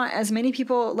just want as many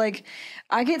people, like,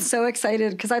 I get so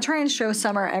excited because I try and show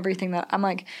Summer everything that I'm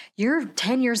like, you're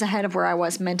 10 years ahead of where I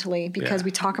was mentally, because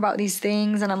we talk about these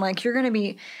things, and I'm like, you're going to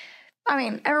be I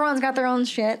mean, everyone's got their own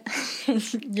shit.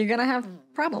 You're going to have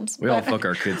problems. We all fuck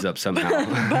our kids up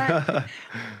somehow.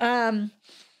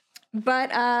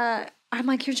 But I'm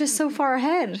like, you're just so far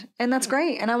ahead. And that's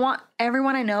great. And I want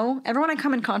everyone I know, everyone I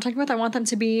come in contact with, I want them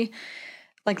to be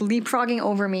like leapfrogging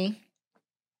over me.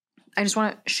 I just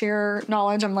want to share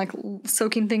knowledge. I'm like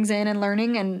soaking things in and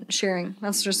learning and sharing.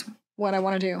 That's just what I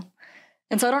want to do.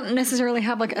 And so I don't necessarily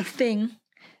have like a thing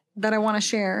that I want to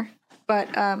share.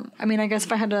 But I mean, I guess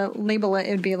if I had to label it,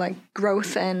 it would be like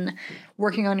growth and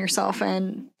working on yourself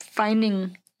and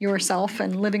finding yourself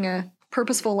and living a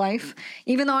purposeful life,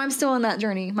 even though I'm still in that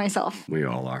journey myself. We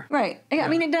all are. Right. Yeah. I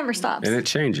mean, it never stops. And it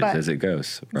changes as it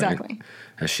goes. Right? Exactly.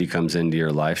 As she comes into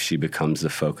your life, she becomes the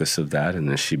focus of that. And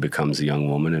as she becomes a young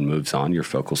woman and moves on, your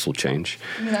focus will change.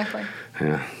 Exactly.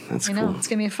 Yeah, that's cool. I know. It's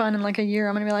going to be fun in like a year.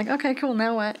 I'm going to be like, okay, cool.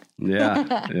 Now what?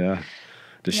 Yeah. Yeah.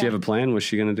 Does she have a plan? What's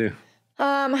she going to do?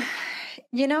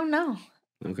 No.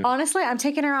 Okay. Honestly, I'm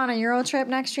taking her on a Euro trip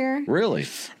next year. Really?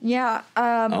 Yeah.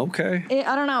 Okay.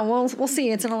 I don't know. We'll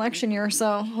see. It's an election year,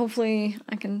 so hopefully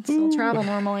I can still travel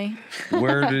normally.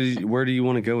 Where do you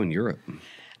want to go in Europe?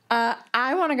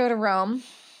 I want to go to Rome.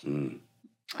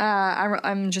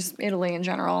 I'm just Italy in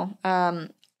general.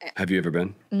 Have you ever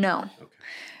been? No.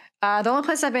 Okay. The only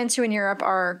place I've been to in Europe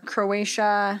are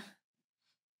Croatia,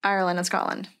 Ireland, and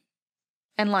Scotland,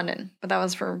 and London. But that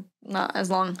was for not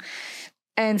as long.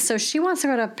 And so she wants to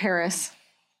go to Paris.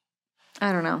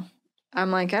 I don't know.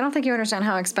 I'm like, I don't think you understand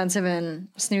how expensive and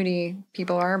snooty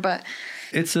people are, but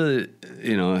it's a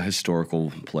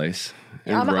historical place.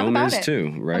 And Rome is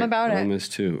too, right? I'm about Rome is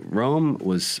too. Rome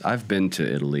was, I've been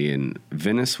to Italy, and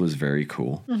Venice was very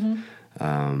cool.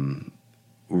 Mm-hmm.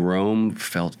 Rome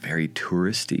felt very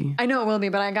touristy. I know it will be,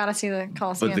 but I got to see the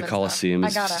Colosseum. But the Colosseum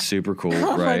is super cool,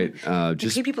 right?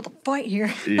 Just pay people to fight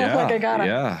here. Yeah, like I gotta.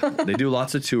 Yeah. They do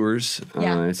lots of tours.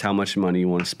 It's how much money you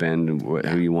want to spend and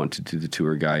who you want to do the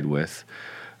tour guide with.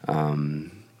 The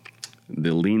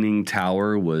Leaning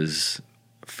Tower was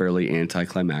fairly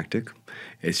anticlimactic.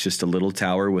 It's just a little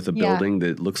tower with a building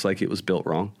that looks like it was built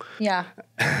wrong. Yeah.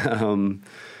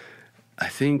 I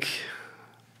think...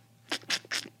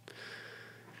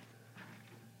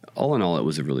 all in all, it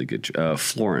was a really good.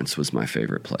 Florence was my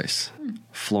favorite place.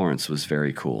 Florence was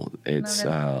very cool. It's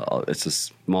a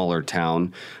smaller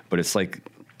town, but it's like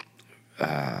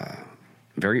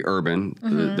very urban.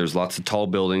 Mm-hmm. There's lots of tall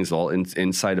buildings, all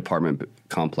inside apartment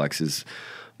complexes.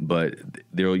 But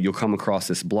you'll come across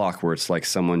this block where it's like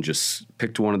someone just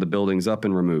picked one of the buildings up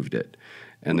and removed it.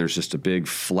 And there's just a big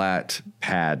flat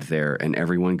pad there, and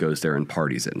everyone goes there and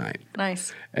parties at night.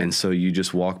 Nice. And so you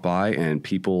just walk by, and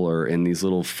people are in these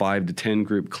little 5 to 10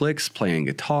 group cliques playing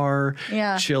guitar,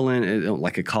 chilling,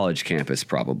 like a college campus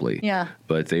probably. Yeah.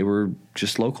 But they were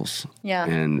just locals. Yeah.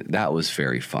 And that was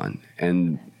very fun.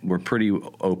 And we're pretty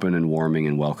open and warming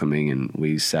and welcoming, and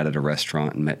we sat at a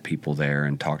restaurant and met people there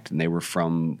and talked, and they were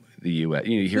from the U.S.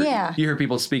 You hear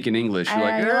people speaking English. You're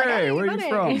like, hey, where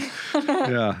are you from?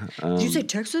 Yeah. Did you say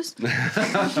Texas?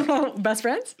 Best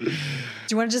friends? Do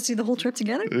you want to just do the whole trip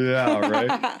together? Yeah,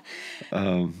 right.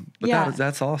 But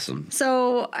that's awesome.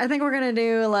 So I think we're going to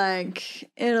do like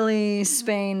Italy,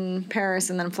 Spain,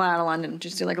 Paris, and then fly out of London.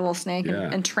 Just do like a little snake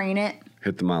and train it.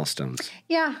 Hit the milestones.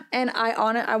 Yeah. And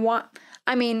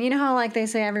I mean, you know how like they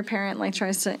say every parent like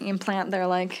tries to implant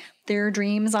their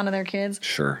dreams onto their kids.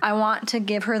 Sure. I want to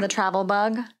give her the travel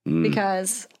bug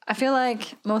because I feel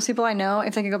like most people I know,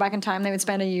 if they could go back in time, they would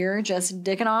spend a year just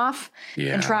dicking off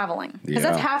and traveling. Because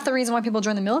that's half the reason why people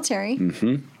join the military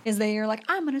is they're like,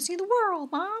 I'm going to see the world,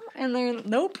 Mom. And they're,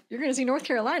 nope, you're going to see North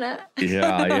Carolina.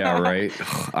 Yeah, right.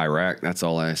 Iraq, that's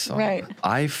all I saw. Right.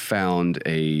 I found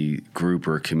a group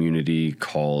or community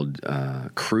called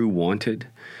Crew Wanted,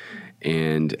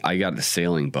 and I got the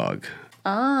sailing bug.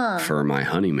 For my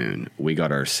honeymoon. We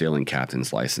got our sailing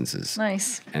captain's licenses.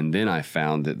 Nice. And then I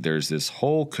found that there's this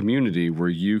whole community where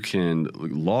you can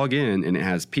log in, and it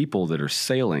has people that are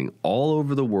sailing all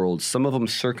over the world, some of them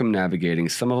circumnavigating,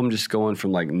 some of them just going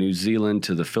from like New Zealand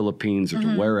to the Philippines or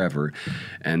to wherever.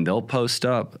 And they'll post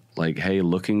up like, hey,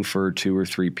 looking for 2 or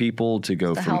 3 people to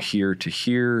go from here to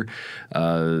here.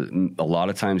 A lot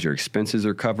of times your expenses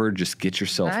are covered. Just get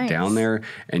yourself down there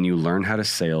and you learn how to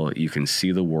sail. You can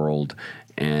see the world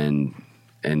and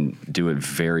do it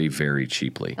very, very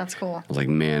cheaply. That's cool. I was like,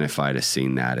 man, if I'd have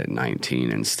seen that at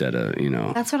 19 instead of,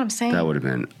 That's what I'm saying. That would have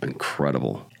been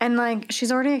incredible. And like,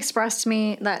 she's already expressed to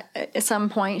me that at some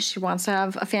point she wants to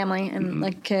have a family and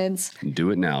like kids.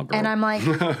 Do it now, girl. And I'm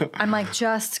like,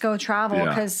 just go travel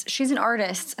because she's an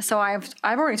artist. So I've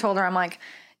already told her, I'm like,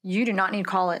 you do not need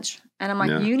college. And I'm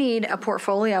like, you need a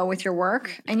portfolio with your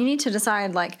work, and you need to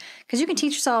decide, like, because you can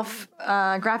teach yourself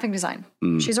graphic design.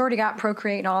 She's already got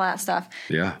Procreate and all that stuff.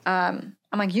 Yeah. I'm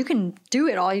like, you can do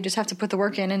it all. You just have to put the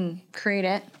work in and create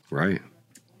it. Right.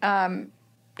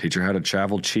 Teach her how to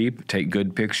travel cheap, take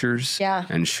good pictures. Yeah.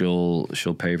 And she'll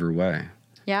pave her way.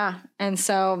 Yeah. And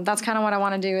so that's kind of what I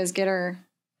want to do is get her.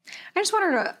 I just want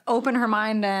her to open her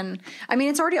mind. And I mean,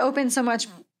 it's already open so much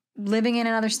living in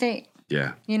another state.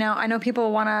 Yeah. You know, I know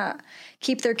people want to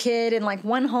keep their kid in like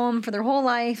one home for their whole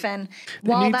life. And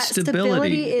while that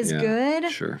stability is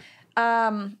good. Sure.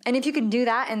 And if you can do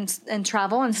that and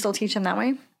travel and still teach them that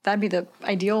way, that'd be the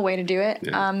ideal way to do it.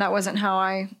 Yeah. That wasn't how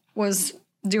I was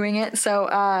doing it. So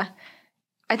I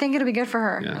think it'll be good for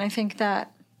her. Yeah. And I think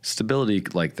that stability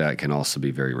like that can also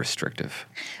be very restrictive.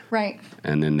 Right.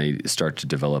 And then they start to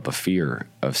develop a fear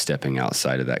of stepping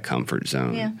outside of that comfort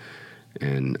zone. Yeah.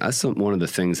 And that's one of the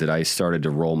things that I started to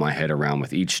roll my head around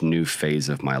with each new phase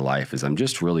of my life is I'm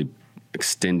just really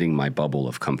extending my bubble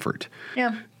of comfort.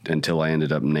 Yeah. Until I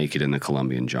ended up naked in the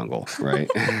Colombian jungle, right?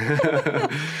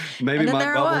 Maybe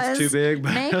my bubble's too big.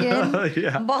 But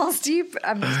naked, balls deep.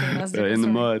 I'm just kidding. In the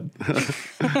mud.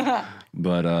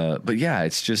 But yeah,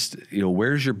 it's just,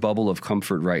 where's your bubble of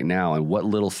comfort right now, and what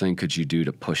little thing could you do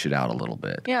to push it out a little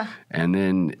bit? Yeah. And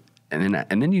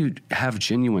then you have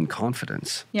genuine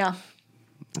confidence. Yeah.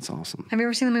 That's awesome. Have you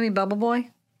ever seen the movie Bubble Boy?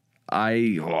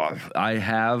 I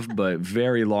have, but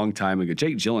very long time ago.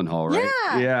 Jake Gyllenhaal, right?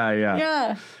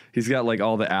 Yeah. He's got like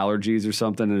all the allergies or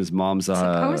something, and his mom's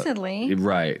supposedly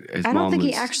right. I don't think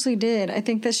he actually did. I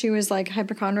think that she was like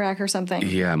hypochondriac or something.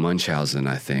 Yeah, Munchausen,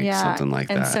 I think, something like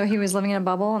that. And so he was living in a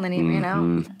bubble, and then he ran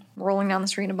out, rolling down the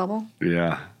street in a bubble.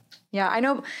 Yeah. Yeah, I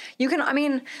know. You can. I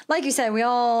mean, like you said, we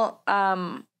all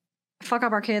fuck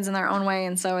up our kids in their own way,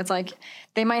 and so it's like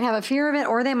they might have a fear of it,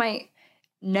 or they might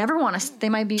never want to. They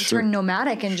might be turned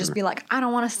nomadic and just be like, I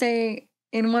don't want to stay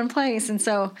in one place. And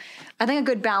so I think a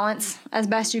good balance, as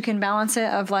best you can balance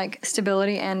it, of like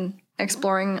stability and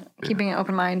exploring, keeping an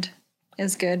open mind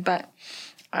is good. But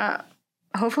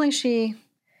hopefully she,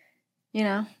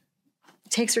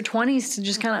 takes her 20s to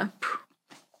just kind of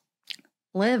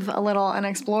live a little and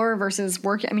explore versus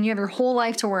work. I mean, you have your whole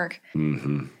life to work.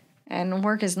 Mm-hmm. And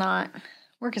work is not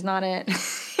it.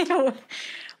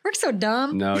 Work's so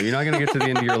dumb. No, you're not going to get to the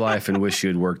end of your life and wish you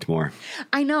had worked more.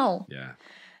 I know. Yeah.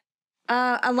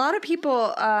 A lot of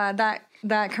people,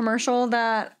 that commercial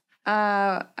that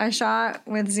I shot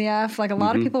with ZF, like a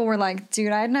lot of people were like,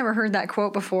 dude, I had never heard that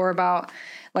quote before about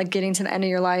like getting to the end of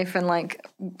your life and like,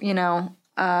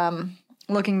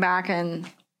 looking back and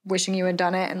wishing you had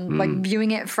done it and like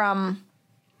viewing it from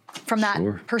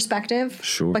that perspective.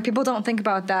 Sure. Like people don't think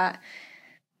about that.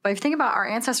 But if you think about our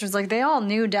ancestors, like they all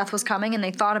knew death was coming and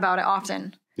they thought about it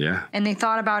often. Yeah. And they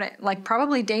thought about it like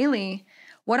probably daily.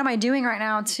 What am I doing right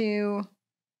now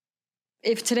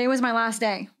if today was my last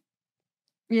day,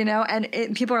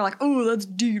 and people are like, oh, that's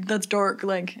deep, that's dark.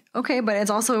 Like, okay, but it's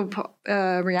also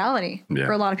reality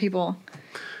for a lot of people.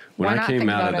 When I came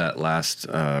out of that last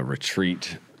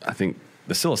retreat, I think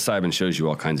the psilocybin shows you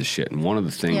all kinds of shit. And one of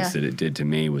the things that it did to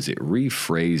me was it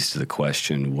rephrased the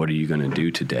question, what are you going to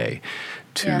do today,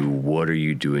 to what are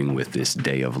you doing with this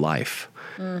day of life?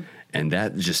 And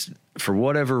that just, for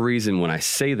whatever reason, when I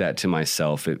say that to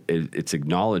myself, it's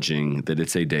acknowledging that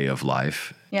it's a day of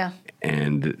life. Yeah.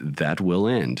 And that will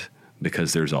end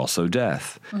because there's also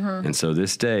death. And so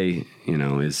this day,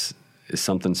 is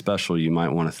something special. You might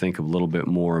want to think a little bit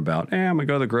more about, I'm going to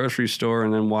go to the grocery store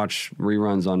and then watch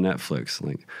reruns on Netflix.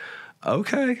 Like,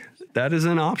 okay, that is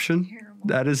an option.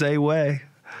 That is a way.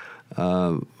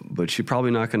 But you're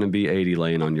probably not going to be 80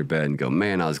 laying on your bed and go,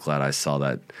 man, I was glad I saw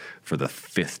that for the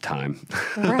 5th time.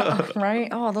 Right.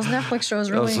 Oh, those Netflix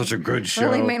shows really. That was such a good show.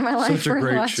 Really made my life such a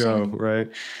great watching. show, right?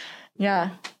 Yeah.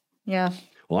 Yeah.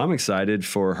 Well, I'm excited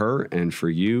for her and for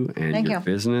you and your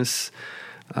business.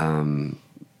 That's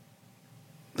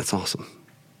awesome.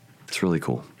 It's really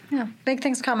cool. Yeah. Big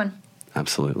things coming.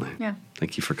 Absolutely. Yeah.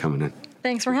 Thank you for coming in.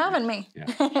 Thanks for having me.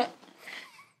 Yeah.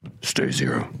 Stay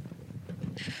zero.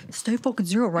 Stay fucking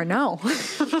zero right now.